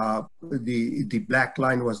 The black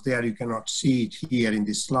line was there, you cannot see it here in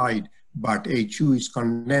this slide, but HU is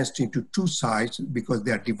condensed into 2 sides because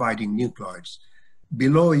they are dividing nucleoids.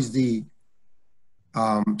 Below is the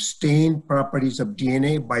stain properties of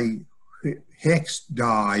DNA by hex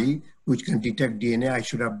dye, which can detect DNA. I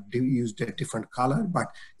should have used a different color, but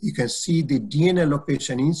you can see the DNA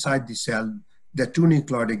location inside the cell, the 2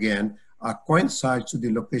 nucleoid again, coincides to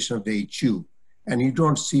the location of the HU. And you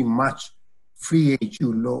don't see much free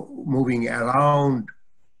HU moving around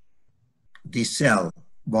the cell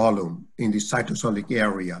volume in the cytosolic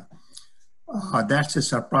area. That's a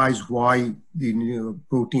surprise why the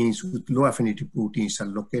proteins with low affinity proteins are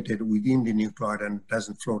located within the nucleoid and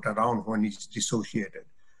doesn't float around when it's dissociated.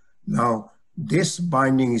 Now, this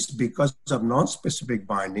binding is because of non-specific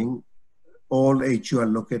binding. All HU are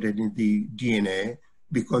located in the DNA,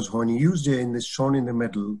 because when you use it shown in the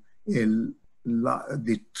middle,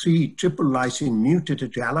 the triple lysine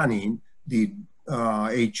mutated to alanine, the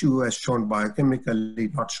HU as shown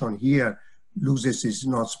biochemically, not shown here, loses its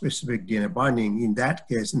non-specific DNA binding. In that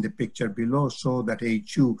case, in the picture below, show that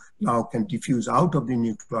HU now can diffuse out of the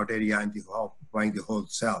nucleoid area and bind the whole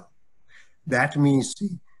cell. That means the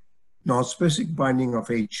non-specific binding of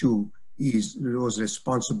HU was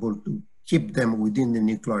responsible to keep them within the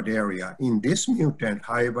nucleoid area. In this mutant,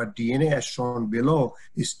 however, DNA as shown below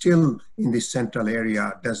is still in the central area,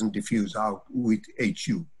 doesn't diffuse out with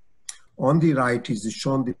HU. On the right is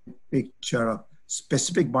shown the picture of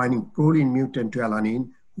specific binding proline mutant to alanine,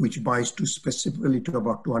 which binds to specifically to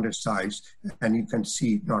about 200 sites, and you can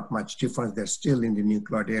see not much difference. They're still in the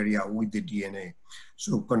nucleoid area with the DNA.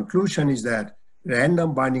 So conclusion is that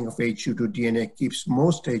random binding of HU to DNA keeps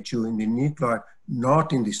most HU in the nucleoid,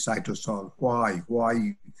 not in the cytosol. Why? Why?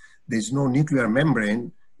 There's no nuclear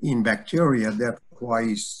membrane in bacteria. That's why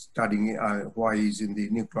is studying why is in the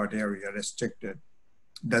nucleoid area restricted,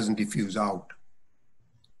 doesn't diffuse out.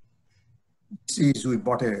 This is, we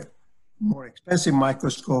bought a more expensive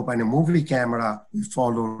microscope and a movie camera. We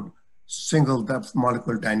followed single depth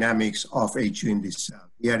molecular dynamics of HU in this cell.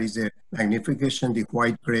 Here is a magnification. The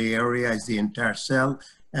white gray area is the entire cell,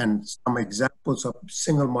 and some examples of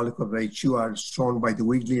single molecule of HU are shown by the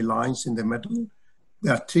wiggly lines in the middle.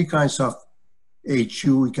 There are three kinds of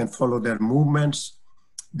HU. We can follow their movements.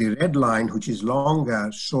 The red line, which is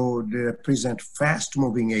longer, so they represent fast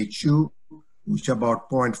moving HU, which is about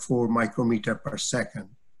 0.4 micrometer per second.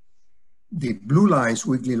 The blue lines,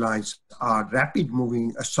 wiggly lines, are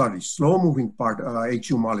slow moving part,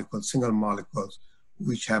 HU molecules, single molecules,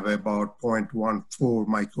 which have about 0.14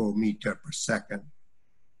 micrometer per second.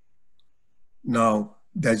 Now,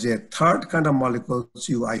 there's a third kind of molecules,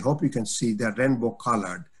 I hope you can see, they're rainbow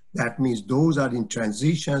colored. That means those are in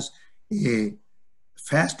transitions. A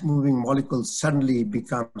fast moving molecule suddenly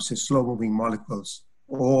becomes a slow moving molecules,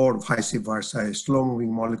 or vice versa. A slow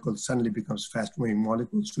moving molecule suddenly becomes fast moving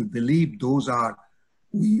molecules. We believe those are,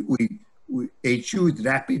 HU with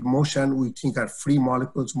rapid motion, we think are free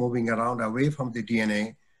molecules moving around away from the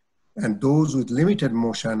DNA. And those with limited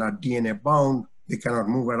motion are DNA bound. They cannot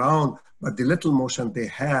move around, but the little motion they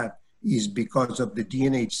have is because of the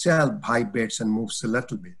DNA itself vibrates and moves a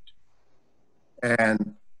little bit.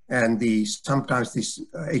 And sometimes these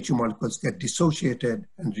HU molecules get dissociated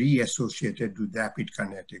and reassociated with rapid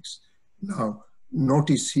kinetics. Now,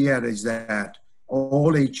 notice here is that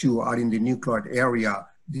all HU are in the nucleoid area.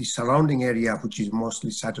 The surrounding area, which is mostly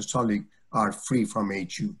cytosolic, are free from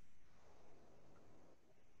HU.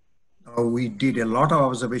 Now, we did a lot of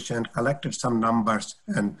observation, collected some numbers,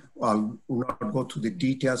 and I'll not go through the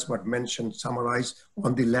details, but summarize.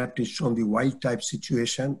 On the left is shown the wild type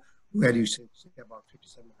situation, where you say about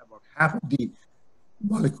 57, about half of the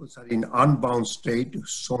molecules are in unbound state,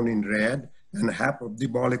 shown in red, and half of the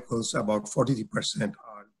molecules, about 43%,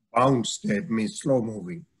 are bound state, means slow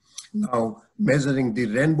moving. Now, measuring the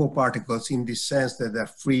rainbow particles in the sense that they're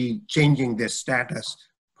free, changing their status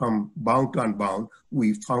from bound to unbound,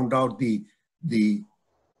 we found out the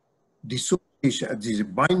dissociation, the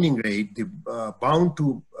binding rate, the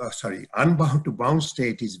unbound to bound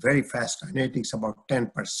state is very fast kinetics, about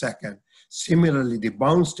 10 per second. Similarly, the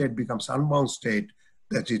bound state becomes unbound state,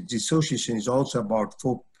 that is, dissociation is also about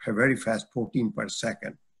very fast, 14 per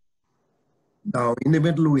second. Now, in the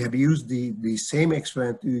middle, we have used the same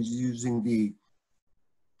experiment using the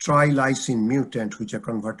trilysine mutant, which are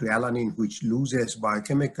converted to alanine, which loses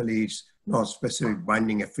biochemically its non-specific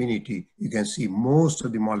binding affinity. You can see most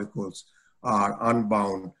of the molecules are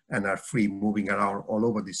unbound and are free, moving around all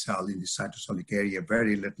over the cell in the cytosolic area,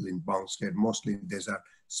 very little in bound state. Mostly there's a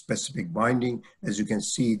specific binding. As you can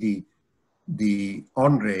see, the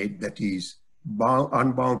on rate, that is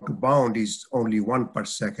unbound to bound, is only 1 per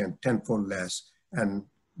second, 10-fold less, and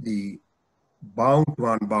the bound to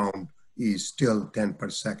unbound is still 10 per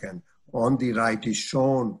second. On the right is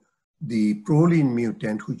shown the proline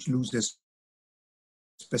mutant, which loses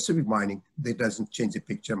specific binding. That doesn't change the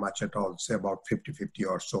picture much at all, say about 50-50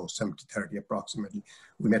 or so, 70-30 approximately.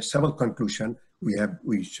 We made several conclusions.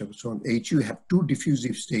 We shown HU have two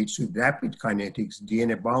diffusive states with rapid kinetics,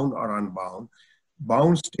 DNA bound or unbound.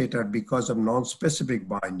 Bound state are because of non-specific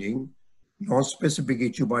binding.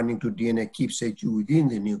 Non-specific HU binding to DNA keeps HU within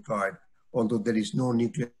the nucleoid, although there is no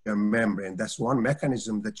nuclear membrane. That's one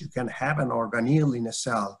mechanism that you can have an organelle in a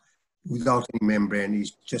cell without any membrane.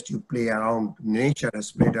 It's just you play around, nature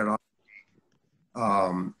has played around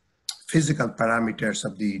physical parameters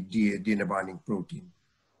of the DNA binding protein.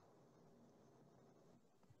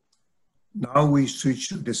 Now we switch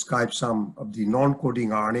to describe some of the non-coding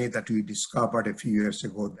RNA that we discovered a few years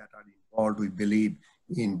ago that are involved, we believe,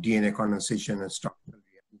 in DNA condensation and structural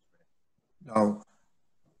rearrangement. Now,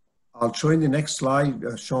 I'll show in the next slide,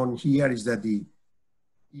 shown here is that the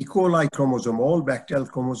E. coli chromosome, all bacterial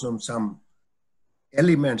chromosomes, some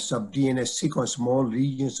elements of DNA sequence, small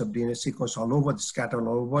regions of DNA sequence all over, scattered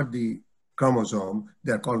all over the chromosome,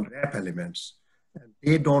 they're called RAP elements. And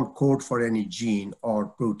they don't code for any gene or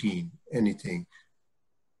protein. anything.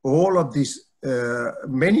 All of these,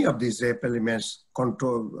 many of these rep elements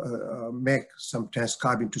make some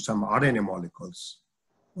transcribe into some RNA molecules.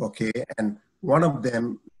 Okay, and one of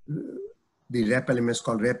them, the rep elements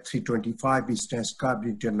called rep 325, is transcribed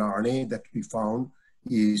into an RNA that we found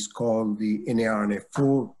is called the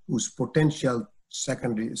NARNA4, whose potential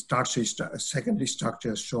secondary structure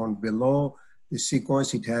is shown below the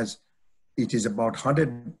sequence. It is about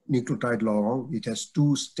 100 nucleotide long. It has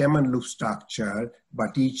 2 stem and loop structure,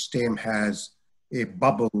 but each stem has a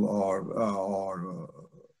bubble or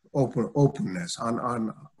openness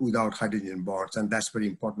without hydrogen bonds, and that's very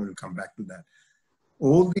important. We'll come back to that.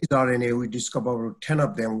 All these RNA, we discovered 10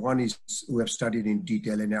 of them. One is we have studied in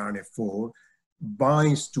detail, NARNA4,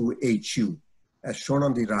 binds to HU. As shown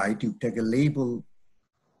on the right, you take a label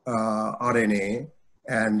RNA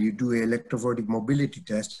and you do an electrophoretic mobility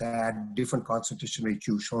test at different concentration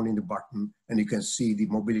HU shown in the bottom, and you can see the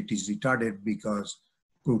mobility is retarded because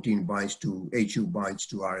protein binds to, HU binds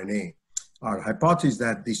to RNA. Our hypothesis is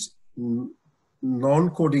that these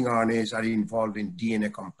non-coding RNAs are involved in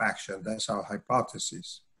DNA compaction. That's our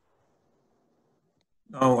hypothesis.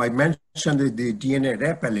 Now, I mentioned the DNA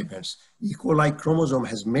rep elements. E. coli chromosome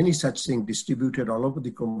has many such things distributed all over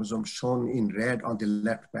the chromosome, shown in red on the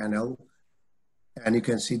left panel. And you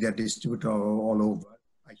can see they're distributed all over.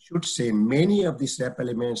 I should say many of these rep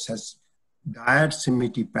elements has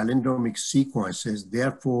diarsymmetric palindromic sequences.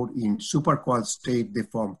 Therefore, in supercoiled state, they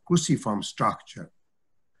form cruciform structure.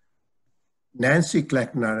 Nancy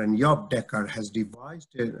Kleckner and Job Decker has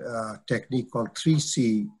devised a technique called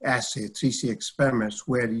 3C assay, 3C experiments,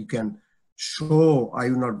 where you can show, I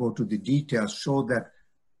will not go to the details, show that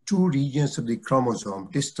 2 regions of the chromosome,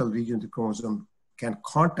 distal region of the chromosome, can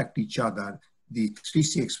contact each other. The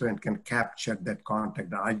 3C experiment can capture that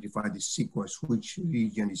contact and identify the sequence, which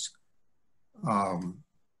region is,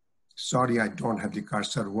 sorry, I don't have the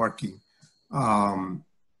cursor working,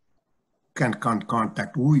 can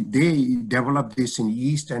contact. They developed this in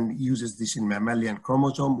yeast and uses this in mammalian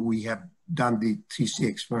chromosome. We have done the 3C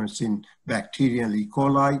experiments in bacteria and E.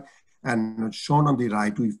 coli, and shown on the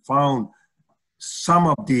right, we found some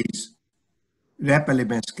of these rep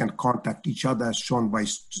elements can contact each other as shown by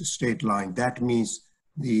straight line. That means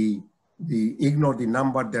ignore the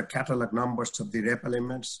number, their catalog numbers of the rep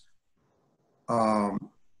elements.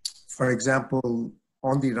 For example,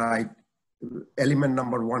 on the right, element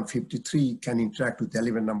number 153 can interact with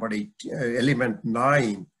element number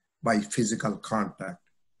 9 by physical contact.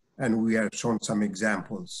 And we have shown some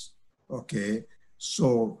examples, okay?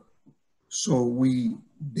 So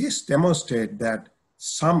this demonstrates that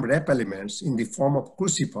some rep elements in the form of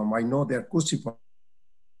cruciform, I know they're cruciform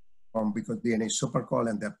because DNA supercoil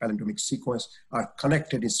and their palindromic sequence are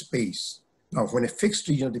connected in space. Now, when a fixed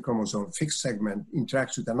region of the chromosome, fixed segment,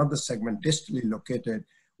 interacts with another segment distally located,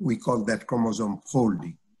 we call that chromosome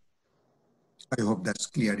folding. I hope that's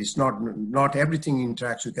clear. It's not everything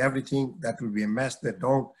interacts with everything. That will be a mess.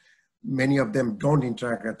 Many of them don't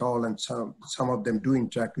interact at all, and some of them do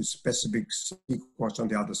interact with specific sequence on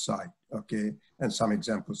the other side, okay? And some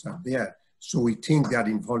examples are there. So we think they are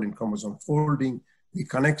involved in chromosome folding. The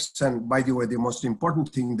connection, by the way, the most important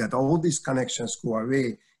thing that all these connections go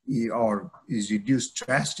away or is reduced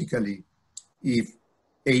drastically if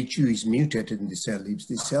HU is mutated in the cell. If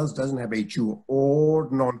the cells doesn't have HU or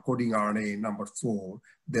non-coding RNA number 4,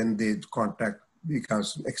 then the contact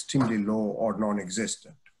becomes extremely low or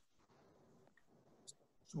non-existent.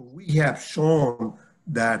 So we have shown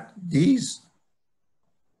that these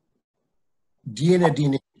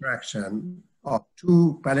DNA-DNA interaction of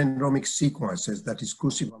 2 palindromic sequences, that is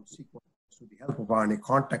cruciform sequences, with the help of RNA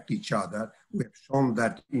contact each other. We have shown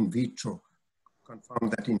that in vitro,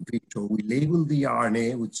 confirmed that in vitro. We label the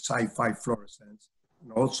RNA with Cy5 fluorescence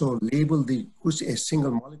and also label a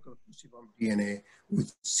single molecule of cruciform DNA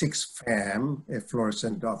with 6-FAM, a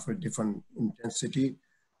fluorescent of a different intensity,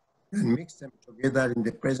 and mix them together in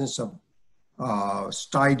the presence of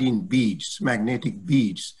styrene beads, magnetic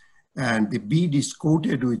beads. And the bead is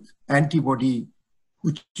coated with antibody,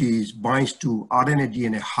 which binds to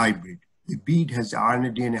RNA-DNA hybrid. The bead has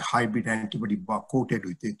RNA-DNA hybrid antibody coated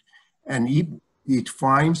with it. And if it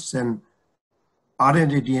finds an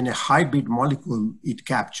RNA-DNA hybrid molecule, it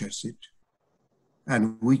captures it.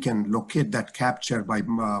 And we can locate that capture by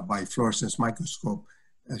fluorescence microscope.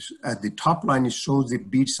 At the top line, it shows the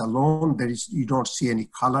beads alone. You don't see any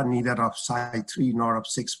color, neither of Cy3 nor of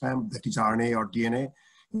 6-FAM, that is RNA or DNA.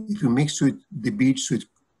 If you mix with the beads with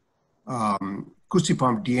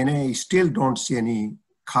cruciform DNA, you still don't see any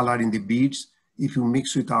color in the beads. If you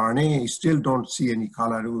mix with RNA, you still don't see any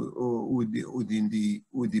color with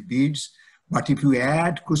the beads. But if you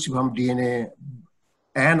add cruciform DNA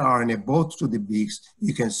and RNA both to the beads,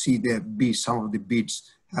 you can see the beads, some of the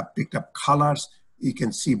beads have picked up colors. You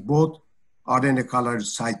can see both RNA color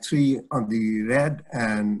is side 3 on the red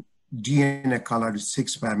and DNA color is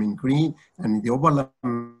 6' in green. And in the overlap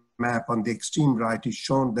map on the extreme right is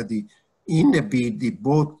shown that in the bead,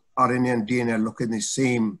 both RNA and DNA are looking the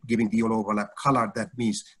same, giving the yellow overlap color. That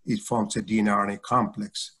means it forms a DNA-RNA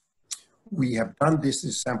complex. We have done this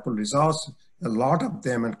sample results, a lot of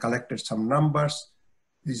them, and collected some numbers.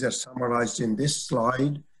 These are summarized in this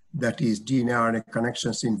slide. That is DNA-RNA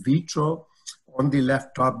connections in vitro. On the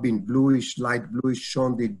left top being bluish, light bluish,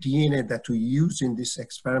 shown the DNA that we use in this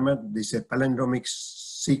experiment. This is a palindromic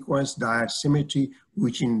sequence, diasymmetry,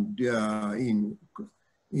 which in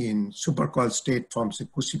supercoiled state forms a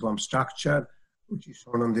cruciform structure, which is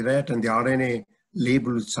shown on the right, and the RNA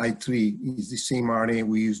labeled side 3 is the same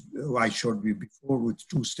RNA I showed you before, with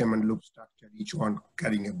 2 stem and loop structure, each one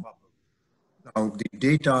carrying a bubble. Now the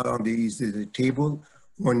data on is the table.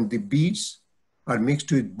 When the beads are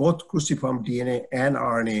mixed with both cruciform DNA and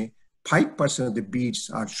RNA, 5% of the beads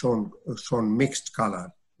are shown mixed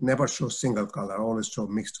color, never show single color, always show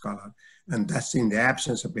mixed color. And that's in the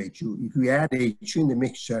absence of HU. If you add HU in the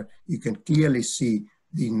mixture, you can clearly see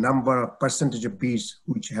the percentage of beads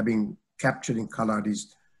which having capturing color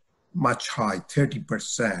is much high,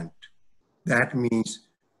 30%. That means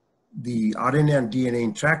the RNA and DNA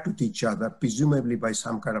interact with each other, presumably by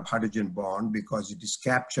some kind of hydrogen bond, because it is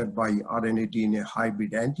captured by RNA-DNA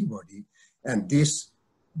hybrid antibody. And this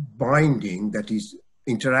binding, that is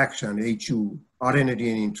interaction, HU,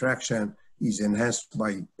 RNA-DNA interaction, is enhanced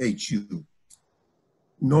by HU.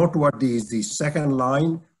 Noteworthy is the second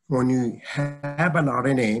line. When you have an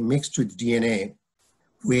RNA mixed with DNA,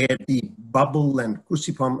 where the bubble and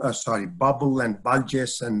bubble and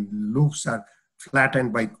bulges and loops are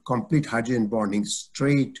flattened by complete hydrogen bonding,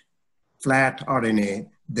 straight, flat RNA,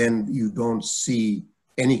 then you don't see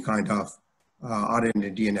any kind of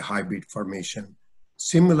RNA-DNA hybrid formation.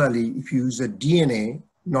 Similarly, if you use a DNA,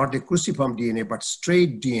 not a cruciform DNA, but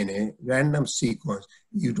straight DNA, random sequence,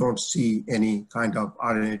 you don't see any kind of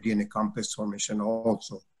RNA-DNA complex formation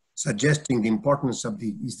also, suggesting the importance of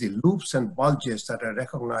the loops and bulges that are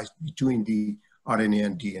recognized between the RNA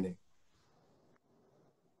and DNA.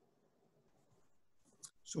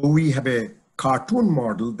 So we have a cartoon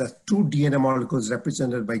model that 2 DNA molecules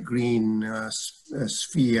represented by green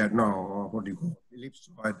sphere,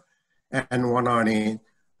 ellipsoid, and 1 RNA.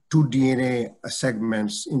 2 DNA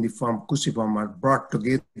segments in the form cruciform are brought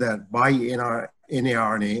together by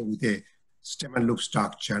NARNA with a stem and loop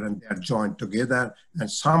structure, and they are joined together, and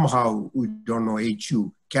somehow, we don't know,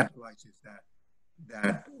 HU catalyzes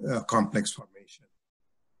that complex formation.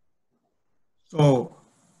 So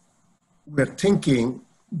we're thinking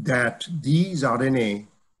that these RNA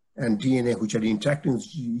and DNA, which are interacting with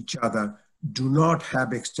each other, do not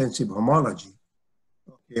have extensive homology.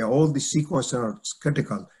 Okay, all the sequences are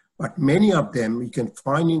critical, but many of them you can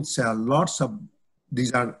find in cell, lots of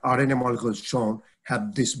these are RNA molecules shown,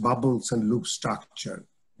 have this bubbles and loop structure.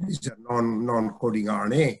 These are non-coding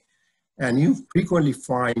RNA. And you frequently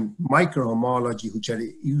find microhomology, which are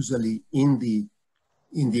usually in the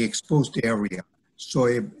exposed area. So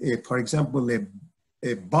for example,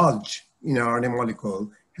 a bulge in an RNA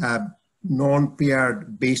molecule have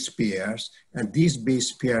non-paired base pairs, and these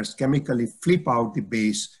base pairs chemically flip out the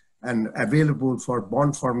base and available for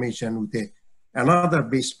bond formation with another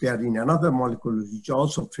base pair in another molecule, which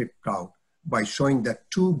also flipped out, by showing that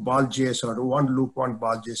 2 bulges or 1 loop, 1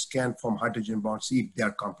 bulges can form hydrogen bonds if they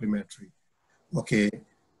are complementary. Okay,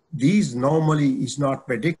 these normally is not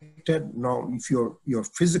predicted. Now, if your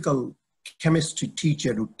physical chemistry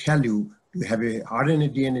teacher would tell you to have a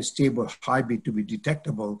RNA-DNA stable hybrid to be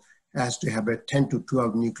detectable, has to have a 10 to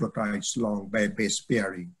 12 nucleotides long by base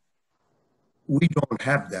pairing. We don't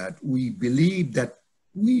have that. We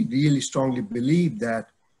really strongly believe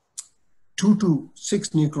that 2 to 6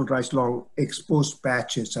 nucleotides long exposed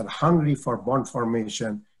patches are hungry for bond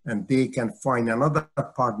formation, and they can find another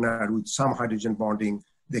partner with some hydrogen bonding.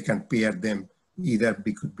 They can pair them either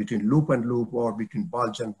between loop and loop, or between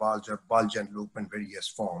bulge and bulge, or bulge and loop, in various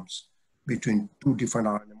forms, between 2 different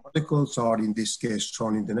RNA molecules, or in this case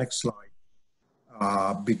shown in the next slide,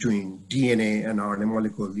 between DNA and RNA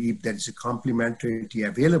molecule, if there is a complementarity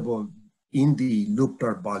available in the looped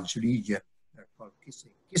or bulge region. They're called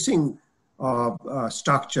kissing. Kissing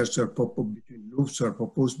structures are between loops are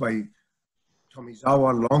proposed by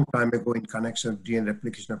Tomizawa a long time ago in connection with DNA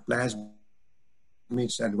replication of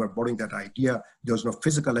plasmids, and we're borrowing that idea. There was no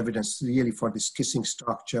physical evidence really for this kissing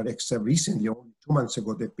structure, except recently, only 2 months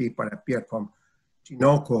ago, the paper appeared from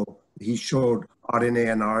Tinoco, he showed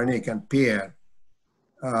RNA and RNA can pair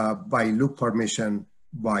by loop formation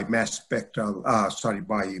by mass spectral,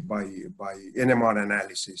 by NMR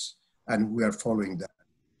analysis, and we are following that.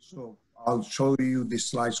 So I'll show you the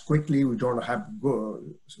slides quickly. We don't have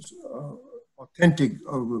authentic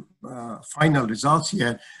final results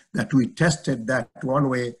yet. That we tested that one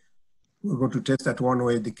way. We're going to test that one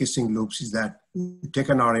way. The kissing loops is that we take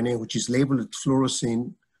an RNA which is labeled with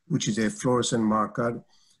fluorescein, which is a fluorescent marker,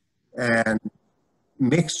 and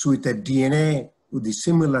mixed with a DNA with the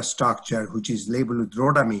similar structure, which is labeled with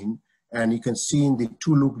rhodamine. And you can see in the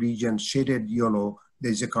two loop region shaded yellow,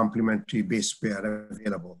 there's a complementary base pair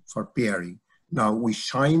available for pairing. Now we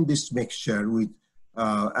shine this mixture with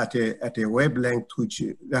at a wavelength which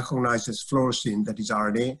recognizes fluorescein, that is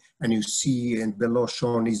RNA, and you see, and below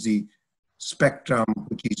shown is the spectrum,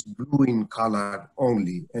 which is blue in color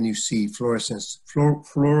only, and you see fluorescein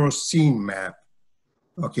map.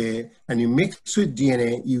 Okay, and you mix with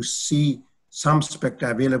DNA, you see some spectra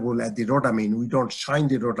available at the rhodamine. We don't shine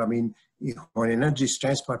the rhodamine. When energy is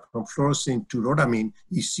transferred from fluorescein to rhodamine,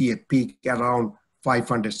 you see a peak around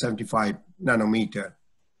 575 nanometer.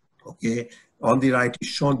 Okay, on the right is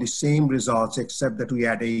shown the same results, except that we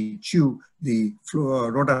add HU, the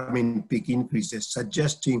rhodamine peak increases,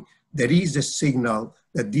 suggesting there is a signal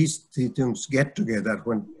that these things get together.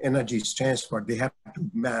 When energy is transferred, they have to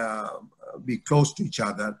be close to each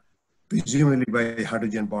other, presumably by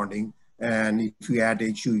hydrogen bonding. And if you add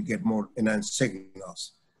HU, you get more enhanced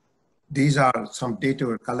signals. These are some data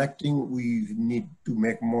we're collecting. We need to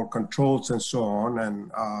make more controls and so on.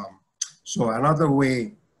 And so another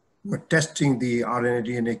way, we're testing the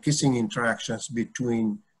RNA-DNA kissing interactions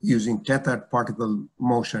between using tethered particle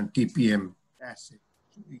motion, TPM assay.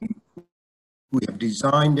 We have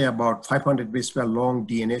designed about 500 base pair long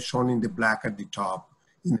DNA shown in the black at the top.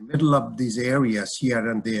 In the middle of these areas here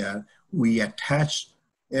and there, we attach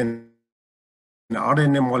an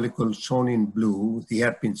RNA molecule shown in blue, the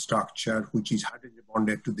hairpin structure, which is hydrogen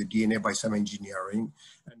bonded to the DNA by some engineering.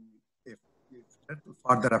 And if a little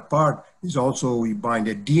farther apart is also we bind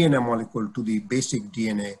a DNA molecule to the basic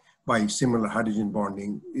DNA by similar hydrogen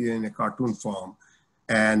bonding in a cartoon form.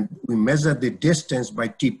 And we measure the distance by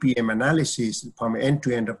TPM analysis from end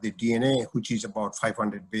to end of the DNA, which is about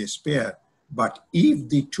 500 base pair. But if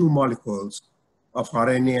the two molecules of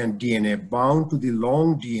RNA and DNA bound to the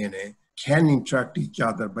long DNA can interact each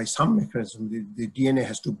other by some mechanism, the DNA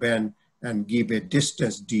has to bend and give a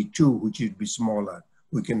distance D2, which would be smaller.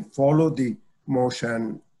 We can follow the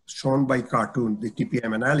motion shown by cartoon, the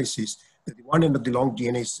TPM analysis, that the one end of the long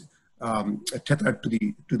DNA is tethered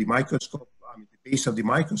to the microscope, the base of the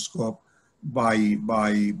microscope by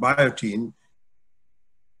biotin,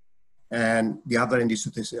 and the other end is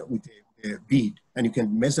with a bead, and you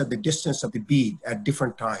can measure the distance of the bead at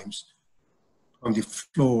different times on the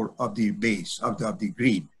floor of the base of the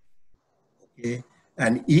grid. Okay,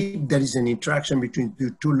 and if there is an interaction between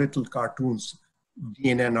the two little cartoons,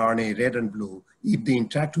 DNA and RNA, red and blue, if they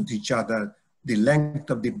interact with each other, the length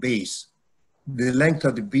of the base, the length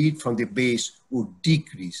of the bead from the base would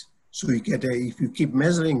decrease. So you get if you keep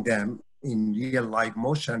measuring them in real live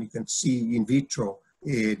motion, you can see in vitro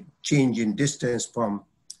a change in distance from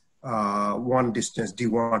one distance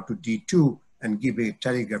D1 to D2 and give a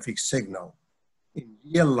telegraphic signal. In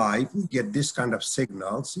real life, we get this kind of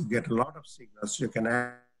signals. You get a lot of signals. You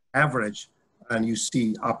can average and you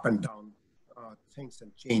see up and down things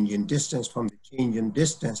and change in distance. From the change in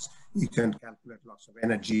distance, you can calculate lots of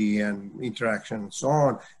energy and interaction and so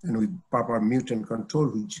on. And with proper mutant control,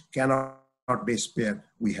 which cannot base pair,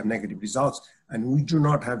 we have negative results. And we do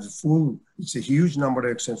not have the full, it's a huge number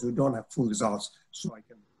of extensions, we don't have full results. So I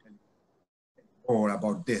can tell you more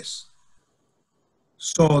about this.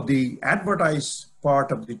 So the advertised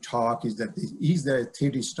part of the talk is that this is the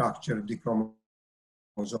 3D structure of the chromosome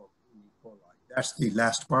in E. coli. That's the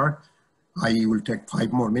last part. I will take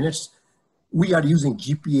 5 more minutes. We are using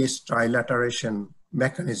GPS trilateration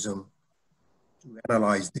mechanism to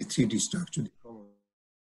analyze the 3D structure of the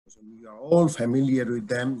chromosome. We are all familiar with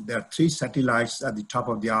them. There are 3 satellites at the top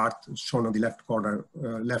of the Earth, shown on the left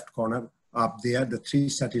corner up there, the 3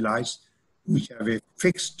 satellites, which have a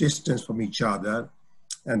fixed distance from each other.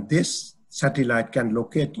 And this satellite can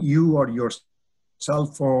locate you or your cell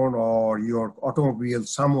phone or your automobile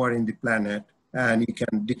somewhere in the planet, and you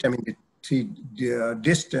can determine the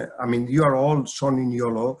distance. I mean, you are all shown in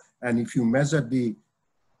yellow, and if you measure the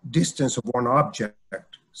distance of one object,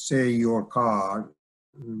 say your car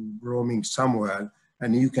roaming somewhere,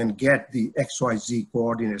 and you can get the XYZ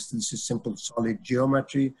coordinates. This is simple solid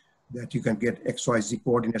geometry that you can get XYZ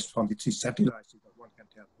coordinates from the 3 satellites. One can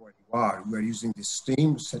help where you are. We're using the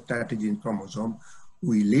same strategy in chromosome.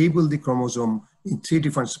 We label the chromosome in 3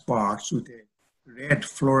 different spots with a red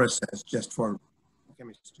fluorescence, just for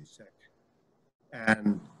chemistry's sake.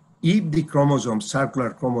 And if the chromosome,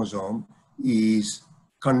 circular chromosome, is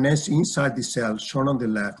condensed inside the cell, shown on the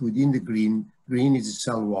left, within the green is the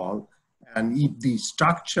cell wall, and if the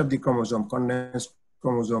structure of the chromosome, condensed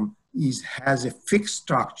chromosome, has a fixed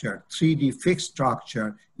structure, 3D fixed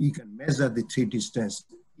structure, you can measure the 3 distance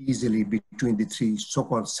easily between the 3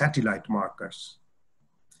 so-called satellite markers.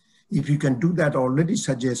 If you can do that, already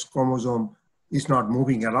suggests chromosome is not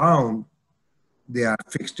moving around, they are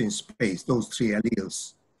fixed in space, those 3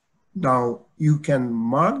 alleles. Now, you can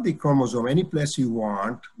mark the chromosome any place you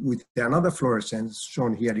want with another fluorescence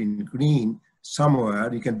shown here in green.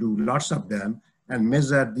 Somewhere, you can do lots of them and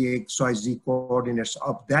measure the XYZ coordinates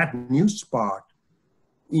of that new spot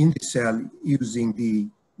in the cell using the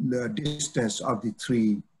distance of the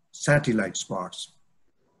 3 satellite spots.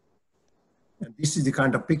 And this is the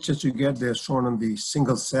kind of pictures you get. They're shown on the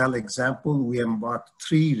single cell example. We have marked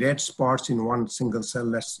 3 red spots in one single cell.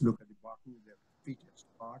 Let's look at the bottom, the featured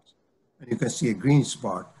spots. And you can see a green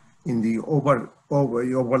spot. In the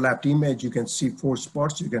overlapped image, you can see 4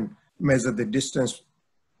 spots. You can measure the distance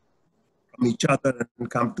from each other and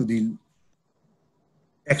come to the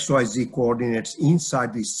XYZ coordinates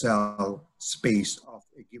inside the cell space of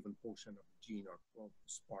a given portion of the gene or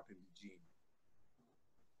spot in the gene.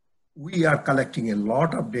 We are collecting a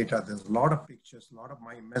lot of data. There's a lot of pictures, a lot of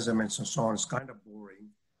my measurements and so on. It's kind of boring,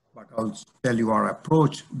 but I'll tell you our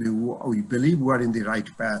approach. We believe we're in the right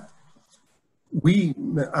path.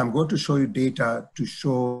 I'm going to show you data to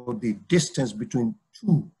show the distance between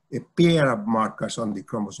a pair of markers on the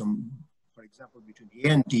chromosome, for example, between A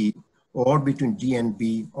and D, or between D and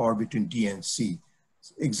B, or between D and C.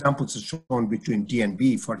 Examples are shown between D and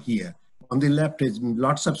B for here. On the left is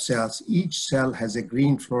lots of cells. Each cell has a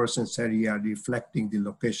green fluorescence area reflecting the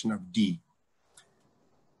location of D.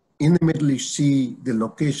 In the middle, you see the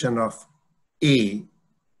location of A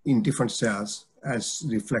in different cells as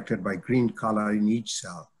reflected by green color in each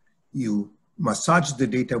cell. You massage the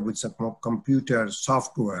data with some computer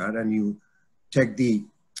software and you take the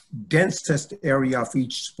densest area of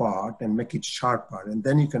each spot and make it sharper. And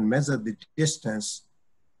then you can measure the distance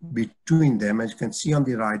between them. As you can see on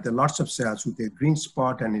the right, there are lots of cells with a green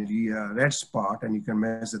spot and a red spot, and you can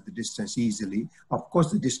measure the distance easily. Of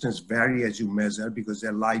course, the distance varies as you measure because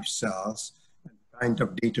they're live cells, and the kind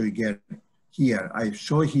of data you get here. I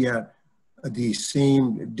show here the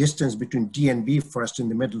same distance between D and B first in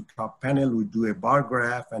the middle top panel. We do a bar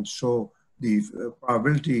graph and show the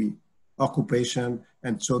probability occupation.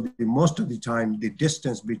 And so most of the time, the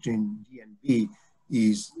distance between D and B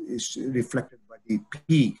is reflected by the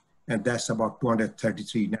peak, and that's about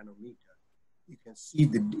 233 nanometer. You can see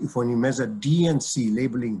that when you measure D and C,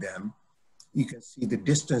 labeling them, you can see the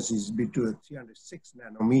distance is between 306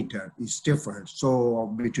 nanometer is different. So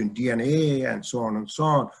between D and A and so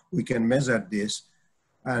on, we can measure this.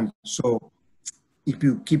 And so if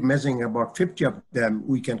you keep measuring about 50 of them,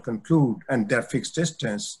 we can conclude, and their fixed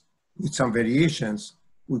distance with some variations,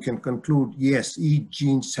 we can conclude, yes, each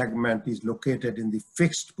gene segment is located in the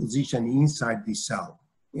fixed position inside the cell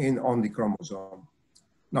on the chromosome.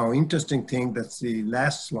 Now, interesting thing, that's the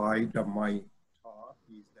last slide of my talk,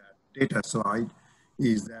 is that data slide,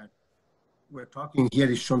 is that we're talking here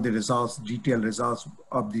is shown the results, detailed results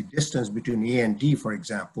of the distance between A and D, for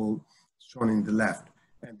example, shown in the left.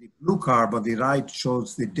 And the blue curve on the right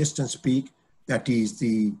shows the distance peak, that is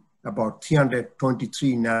the about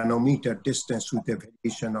 323 nanometer distance with a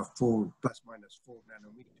variation of plus minus 4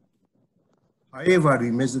 nanometer. However,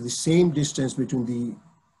 we measure the same distance between the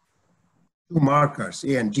 2 markers,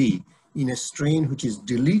 A and D, in a strain which is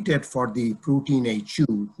deleted for the protein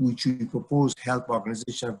HU, which we propose help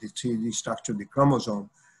organization of the 3D structure of the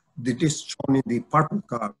chromosome. It is shown in the purple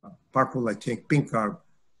curve, I think, pink curve,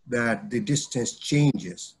 that the distance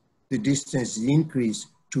changes. The distance is increased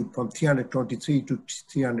from 323 to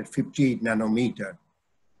 358 nanometer,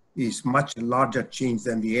 is much larger change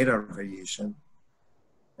than the error variation.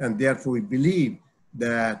 And therefore we believe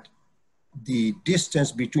that the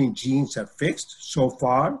distance between genes are fixed so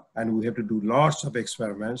far, and we have to do lots of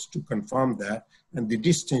experiments to confirm that. And the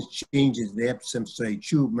distance changes the absence of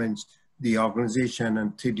HU means the organization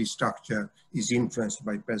and 3D structure is influenced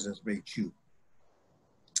by presence of HU.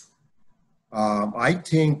 I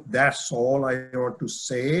think that's all I want to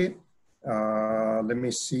say. Let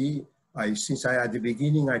me see. Since at the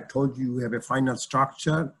beginning I told you we have a final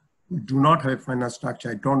structure. We do not have a final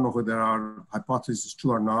structure. I don't know whether our hypothesis is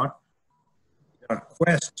true or not. In our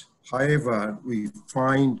quest, however, we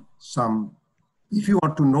find some if you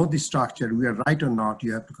want to know the structure, we are right or not,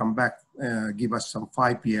 you have to come back, give us some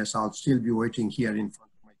 5 years. I'll still be waiting here in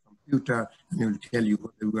front of my computer, and it will tell you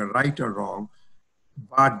whether we are right or wrong.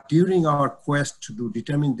 But during our quest to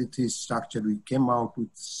determine this structure, we came out with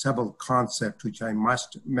several concepts, which I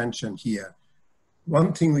must mention here.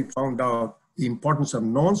 One thing we found out, the importance of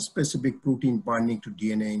non-specific protein binding to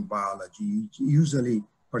DNA in biology. Usually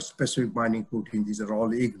for specific binding protein, these are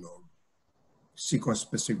all ignored.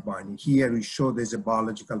 Sequence-specific binding. Here we show there's a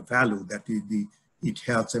biological value that it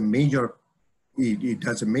helps a major, it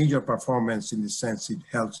has a major performance in the sense it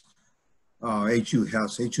helps, HU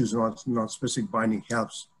helps, HU's non-specific binding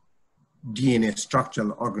helps DNA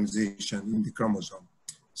structural organization in the chromosome.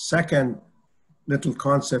 Second little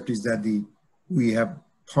concept is that we have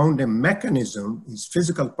found a mechanism, is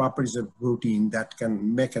physical properties of protein that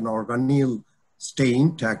can make an organelle stay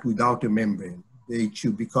intact without a membrane. The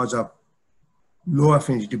HU, because of low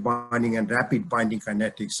affinity binding and rapid binding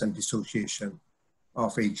kinetics and dissociation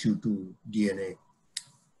of HU to DNA.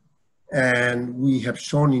 And we have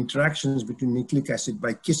shown interactions between nucleic acid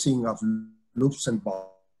by kissing of loops and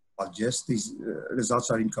bulges. These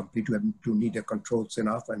results are incomplete. We have to need a controls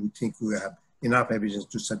enough, and we think we have enough evidence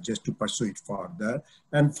to suggest to pursue it further.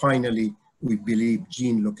 And finally, we believe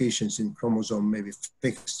gene locations in chromosome may be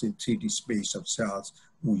fixed in 3D space of cells,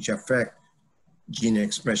 which affect gene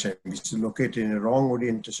expression. If it's located in a wrong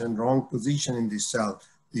orientation, wrong position in the cell,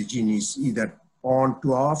 the gene is either on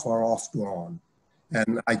to off or off to on.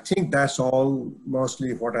 And I think that's all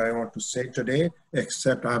mostly what I want to say today,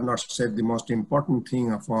 except I have not said the most important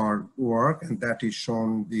thing of our work, and that is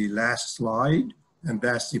shown the last slide. And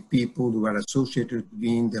that's the people who are associated with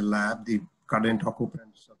me in the lab. The current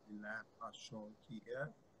occupants of the lab are shown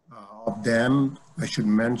here. Of them, I should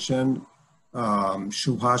mention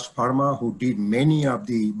Subhash Parma, who did many of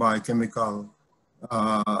the biochemical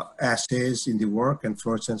assays in the work and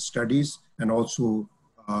fluorescence studies, and also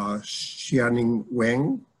Xianing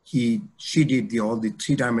Wang. She did all the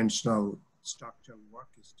three-dimensional structural work,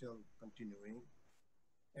 is still continuing.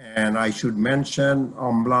 And I should mention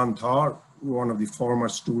Amlan Dhar, one of the former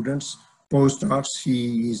students, postdocs.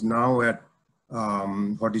 He is now at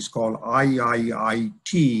what is called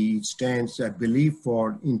IIIT. It stands, I believe,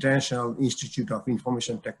 for International Institute of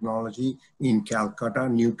Information Technology in Calcutta,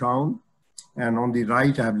 Newtown. And on the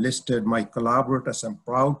right, I have listed my collaborators. I'm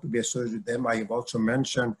proud to be associated with them. I have also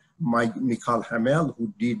mentioned Michael Hamel,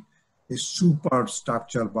 who did a super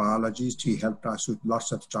structural biologist. He helped us with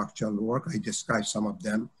lots of structural work. I described some of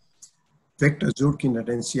them. Victor Zurkin at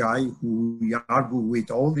NCI, who we argue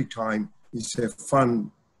with all the time. It's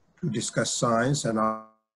fun to discuss science and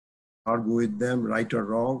argue with them, right or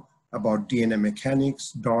wrong, about DNA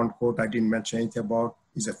mechanics. Don Cote, I didn't mention anything about,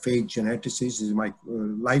 is a faith geneticist, is my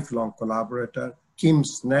lifelong collaborator. Kim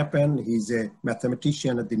Snappen, he's a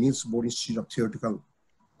mathematician at the Niels Bohr Institute of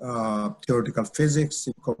Theoretical Physics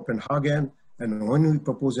in Copenhagen. And when we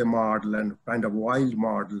propose a model, and kind of wild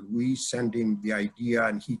model, we send him the idea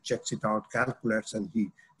and he checks it out, calculates, and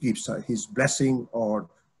he gives his blessing or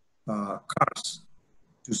curse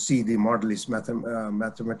to see the model is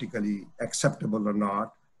mathematically acceptable or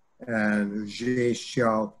not. And Zhe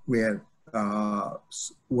Xiao, where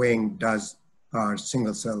Wang does our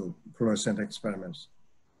single cell fluorescent experiments.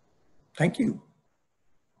 Thank you.